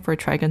that point for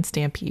Trigun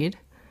Stampede.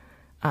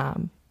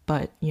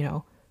 But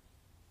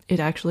it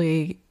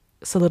actually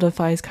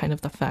solidifies kind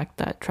of the fact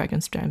that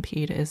Trigun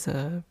Stampede is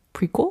a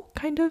prequel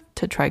kind of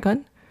to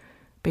Trigun,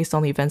 based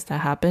on the events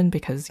that happened,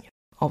 because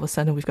all of a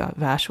sudden we've got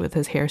Vash with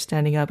his hair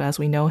standing up as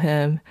we know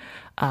him,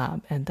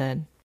 and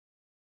then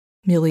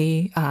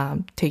Millie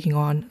taking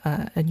on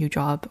a new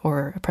job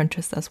or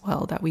apprentice as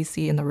well that we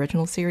see in the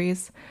original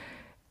series,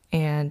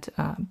 and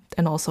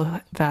also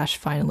Vash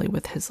finally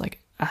with his like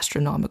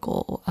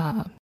astronomical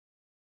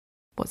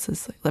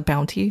the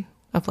bounty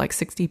of like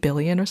 60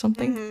 billion or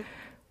something. Mm-hmm.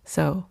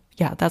 So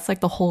yeah, that's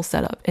like the whole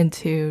setup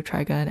into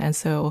Trigun. And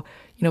so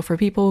for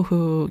people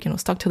who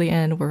stuck to the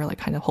end, were like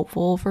kind of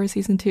hopeful for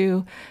season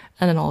 2.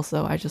 And then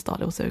also I just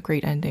thought it was a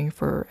great ending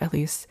for at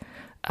least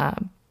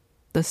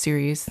the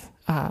series,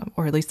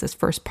 or at least this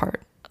first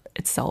part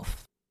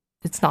itself.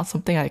 It's not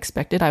something I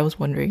expected. I was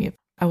wondering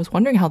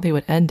how they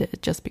would end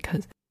it, just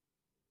because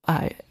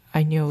I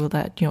knew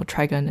that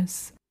Trigun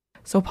is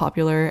so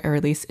popular, or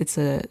at least it's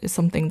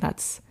something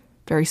that's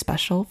very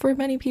special for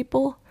many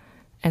people.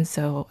 And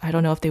so I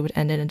don't know if they would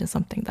end it into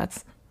something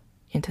that's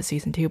into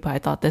season 2, but I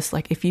thought this,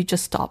 like, if you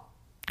just stopped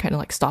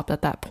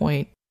at that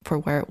point for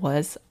where it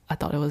was, I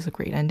thought it was a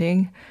great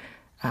ending.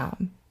 But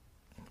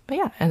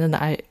yeah, and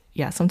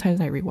then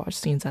sometimes I rewatch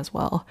scenes as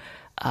well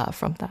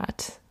from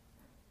that.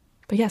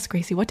 But yes,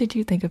 Gracie, what did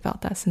you think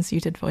about that, since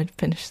you did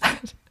finish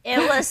that?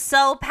 It was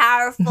so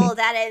powerful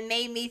that it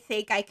made me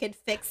think I could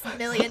fix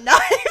Million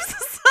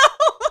Knives.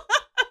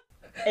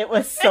 It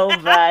was so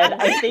bad.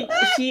 I think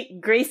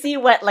Gracie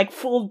went like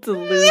full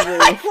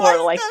Delulu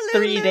for like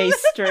 3 days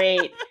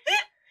straight.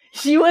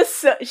 She was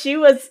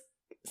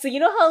so you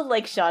know how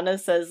like Shauna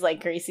says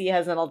like Gracie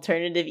has an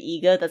alternative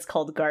ego that's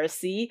called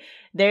Garci?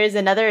 There's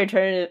another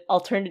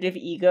alternative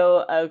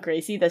ego of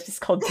Gracie that's just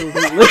called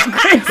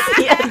Delulu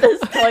Gracie at this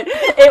point.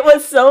 It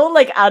was so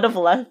like out of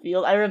left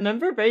field. I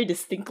remember very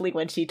distinctly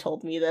when she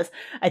told me this.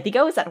 I think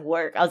I was at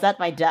work. I was at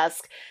my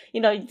desk,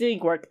 doing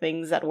work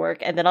things at work,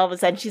 and then all of a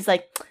sudden she's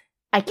like,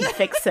 I can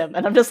fix him.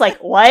 And I'm just like,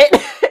 what?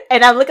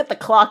 And I look at the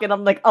clock and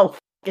I'm like, oh,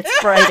 It's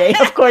Friday.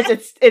 Of course,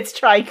 it's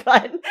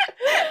Trigun.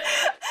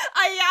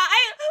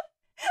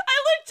 I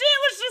legit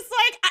was just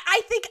like,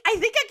 I think I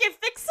can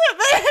fix him,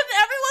 and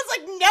everyone's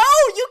like, no,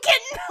 you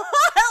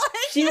cannot.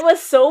 She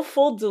was so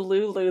full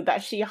Delulu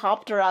that she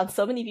hopped around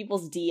so many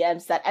people's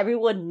DMs that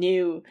everyone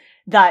knew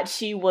that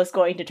she was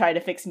going to try to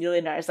fix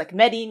millionaires. Like,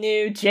 Medi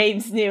knew,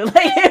 James knew. Like,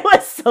 it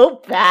was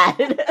so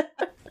bad.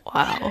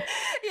 Wow.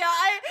 Yeah,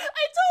 I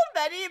told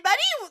Medi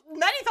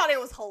thought it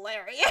was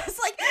hilarious.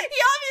 Like, he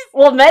obviously...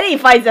 Well, Medi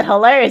finds it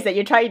hilarious that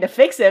you're trying to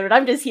fix it, and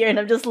I'm just here and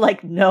I'm just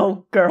like,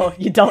 no, girl,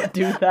 you don't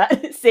do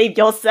that. Save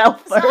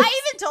yourself first. So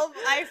I even told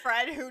my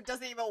friend who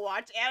doesn't even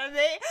watch anime,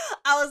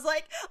 I was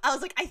like,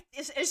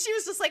 and she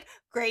was just like,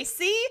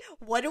 Gracie,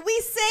 what do we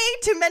say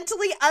to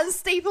mentally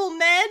unstable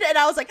men? And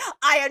I was like,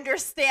 I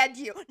understand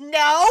you.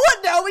 No,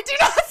 we do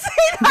not say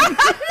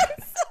that.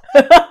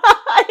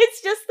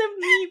 It's just a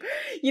meme.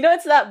 You know,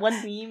 it's that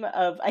one meme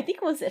of, I think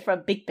it was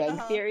from Big Bang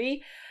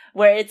Theory,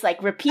 where it's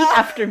like, repeat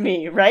after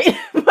me, right?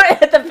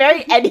 But at the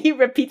very end, he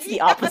repeats the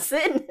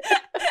opposite.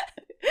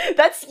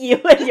 That's you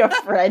and your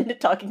friend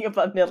talking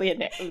about Million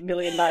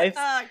Knives.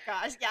 Oh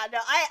gosh, yeah, no,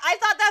 I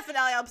thought that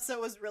finale episode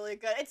was really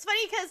good. It's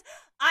funny because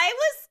I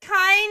was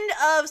kind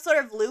of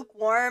sort of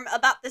lukewarm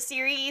about the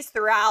series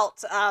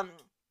throughout,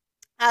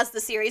 as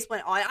the series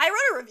went on. I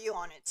wrote a review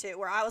on it too,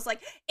 where I was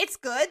like, it's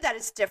good that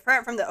it's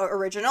different from the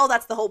original.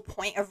 That's the whole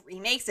point of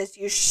remakes, is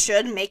you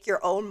should make your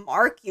own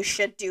mark. You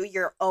should do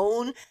your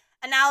own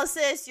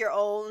analysis, your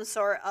own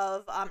sort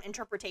of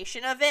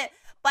interpretation of it.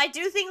 But I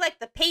do think, like,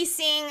 the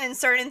pacing and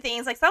certain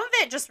things, like, some of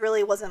it just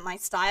really wasn't my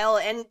style.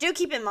 And do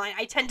keep in mind,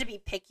 I tend to be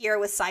pickier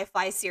with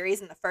sci-fi series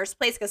in the first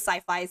place, because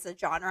sci-fi is a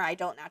genre I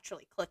don't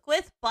naturally click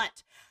with.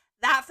 But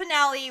that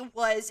finale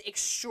was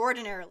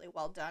extraordinarily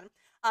well done.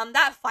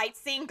 That fight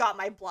scene got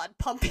my blood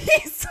pumping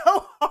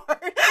so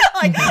hard.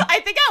 Like,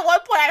 I think at one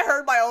point I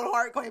heard my own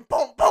heart going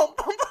boom, boom,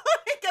 boom, boom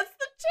against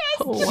the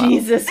chest. Oh, wow.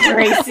 Jesus,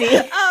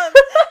 Gracie.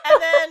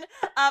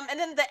 And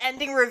then the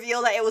ending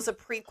reveal that it was a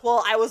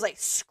prequel, I was like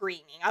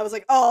screaming. I was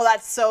like, oh,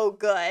 that's so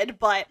good.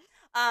 But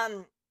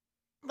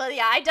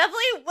yeah, I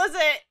definitely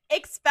wasn't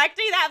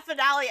expecting that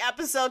finale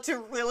episode to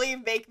really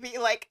make me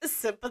like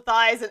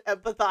sympathize and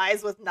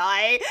empathize with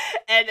Nai,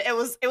 and it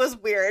was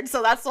weird.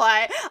 So that's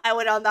why I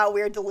went on that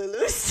weird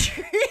Delulu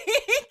streak.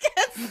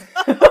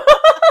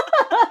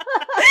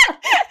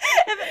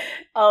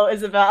 Oh,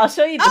 Isabel, I'll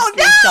show you the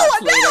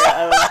screenshots later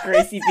of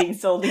Gracie being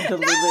solely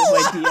Delulu in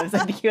my DMs.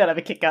 I think you would have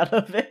a kick out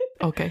of it.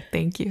 Okay,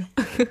 thank you.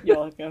 You're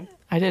welcome.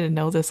 I didn't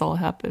know this all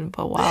happened,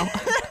 but wow.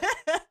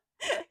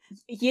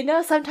 You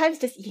know, sometimes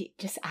just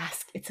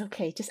ask. It's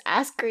okay. Just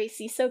ask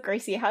Gracie. So,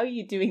 Gracie, how are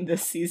you doing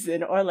this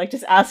season? Or, like,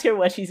 just ask her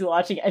what she's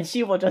watching and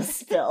she will just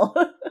spill.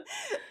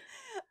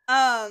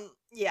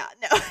 Yeah,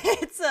 no,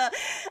 it's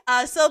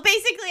so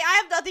basically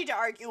I have nothing to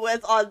argue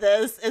with on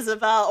this,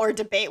 Isabel, or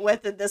debate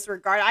with in this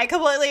regard. I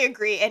completely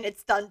agree, and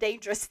it's done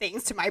dangerous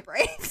things to my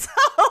brain, so...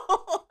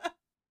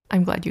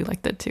 I'm glad you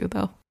liked it too,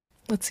 though.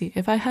 Let's see,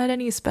 if I had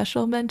any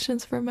special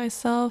mentions for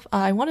myself,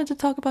 I wanted to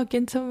talk about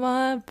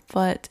Gintama,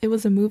 but it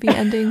was a movie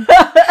ending.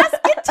 Has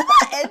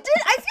Gintama ended?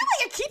 I feel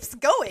like it keeps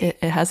going.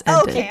 It has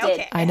ended.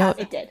 Okay. I know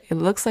it did. It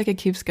looks like it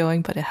keeps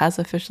going, but it has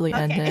officially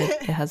ended.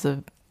 It has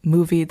a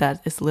movie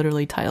that is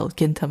literally titled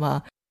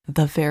Gintama,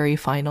 The Very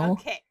Final.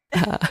 Okay.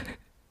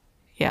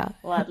 Yeah.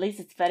 Well, at least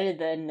it's better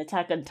than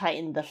Attack on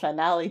Titan, the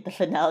finale part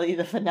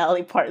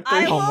 3.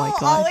 I will Oh my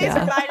God, always yeah.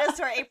 remind us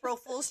to our April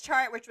Fool's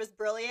chart, which was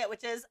brilliant,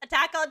 which is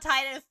Attack on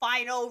Titan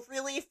final,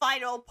 really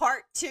final,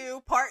 part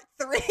 2, part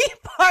 3,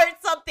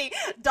 part something,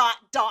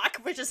 doc,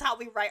 which is how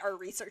we write our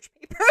research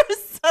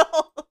papers,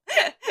 so...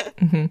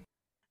 Mm-hmm.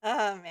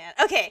 Oh, man.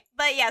 Okay,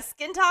 but yes,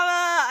 Gintama,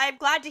 I'm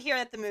glad to hear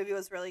that the movie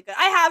was really good.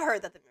 I have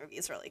heard that the movie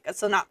is really good,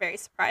 so not very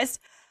surprised.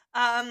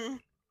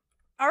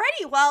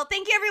 Alrighty, well,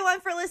 thank you everyone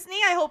for listening.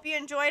 I hope you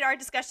enjoyed our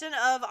discussion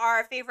of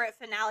our favorite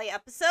finale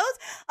episodes.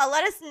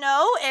 Let us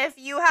know if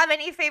you have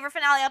any favorite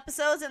finale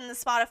episodes in the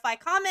Spotify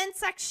comment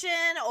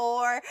section,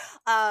 or,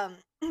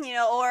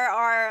 or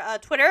our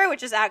Twitter,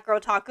 which is at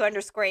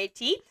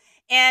Girltaku_AT.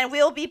 And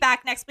we'll be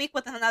back next week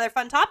with another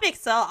fun topic,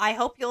 so I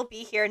hope you'll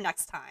be here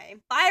next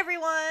time. Bye,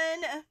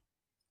 everyone!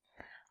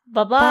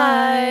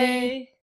 Bye-bye!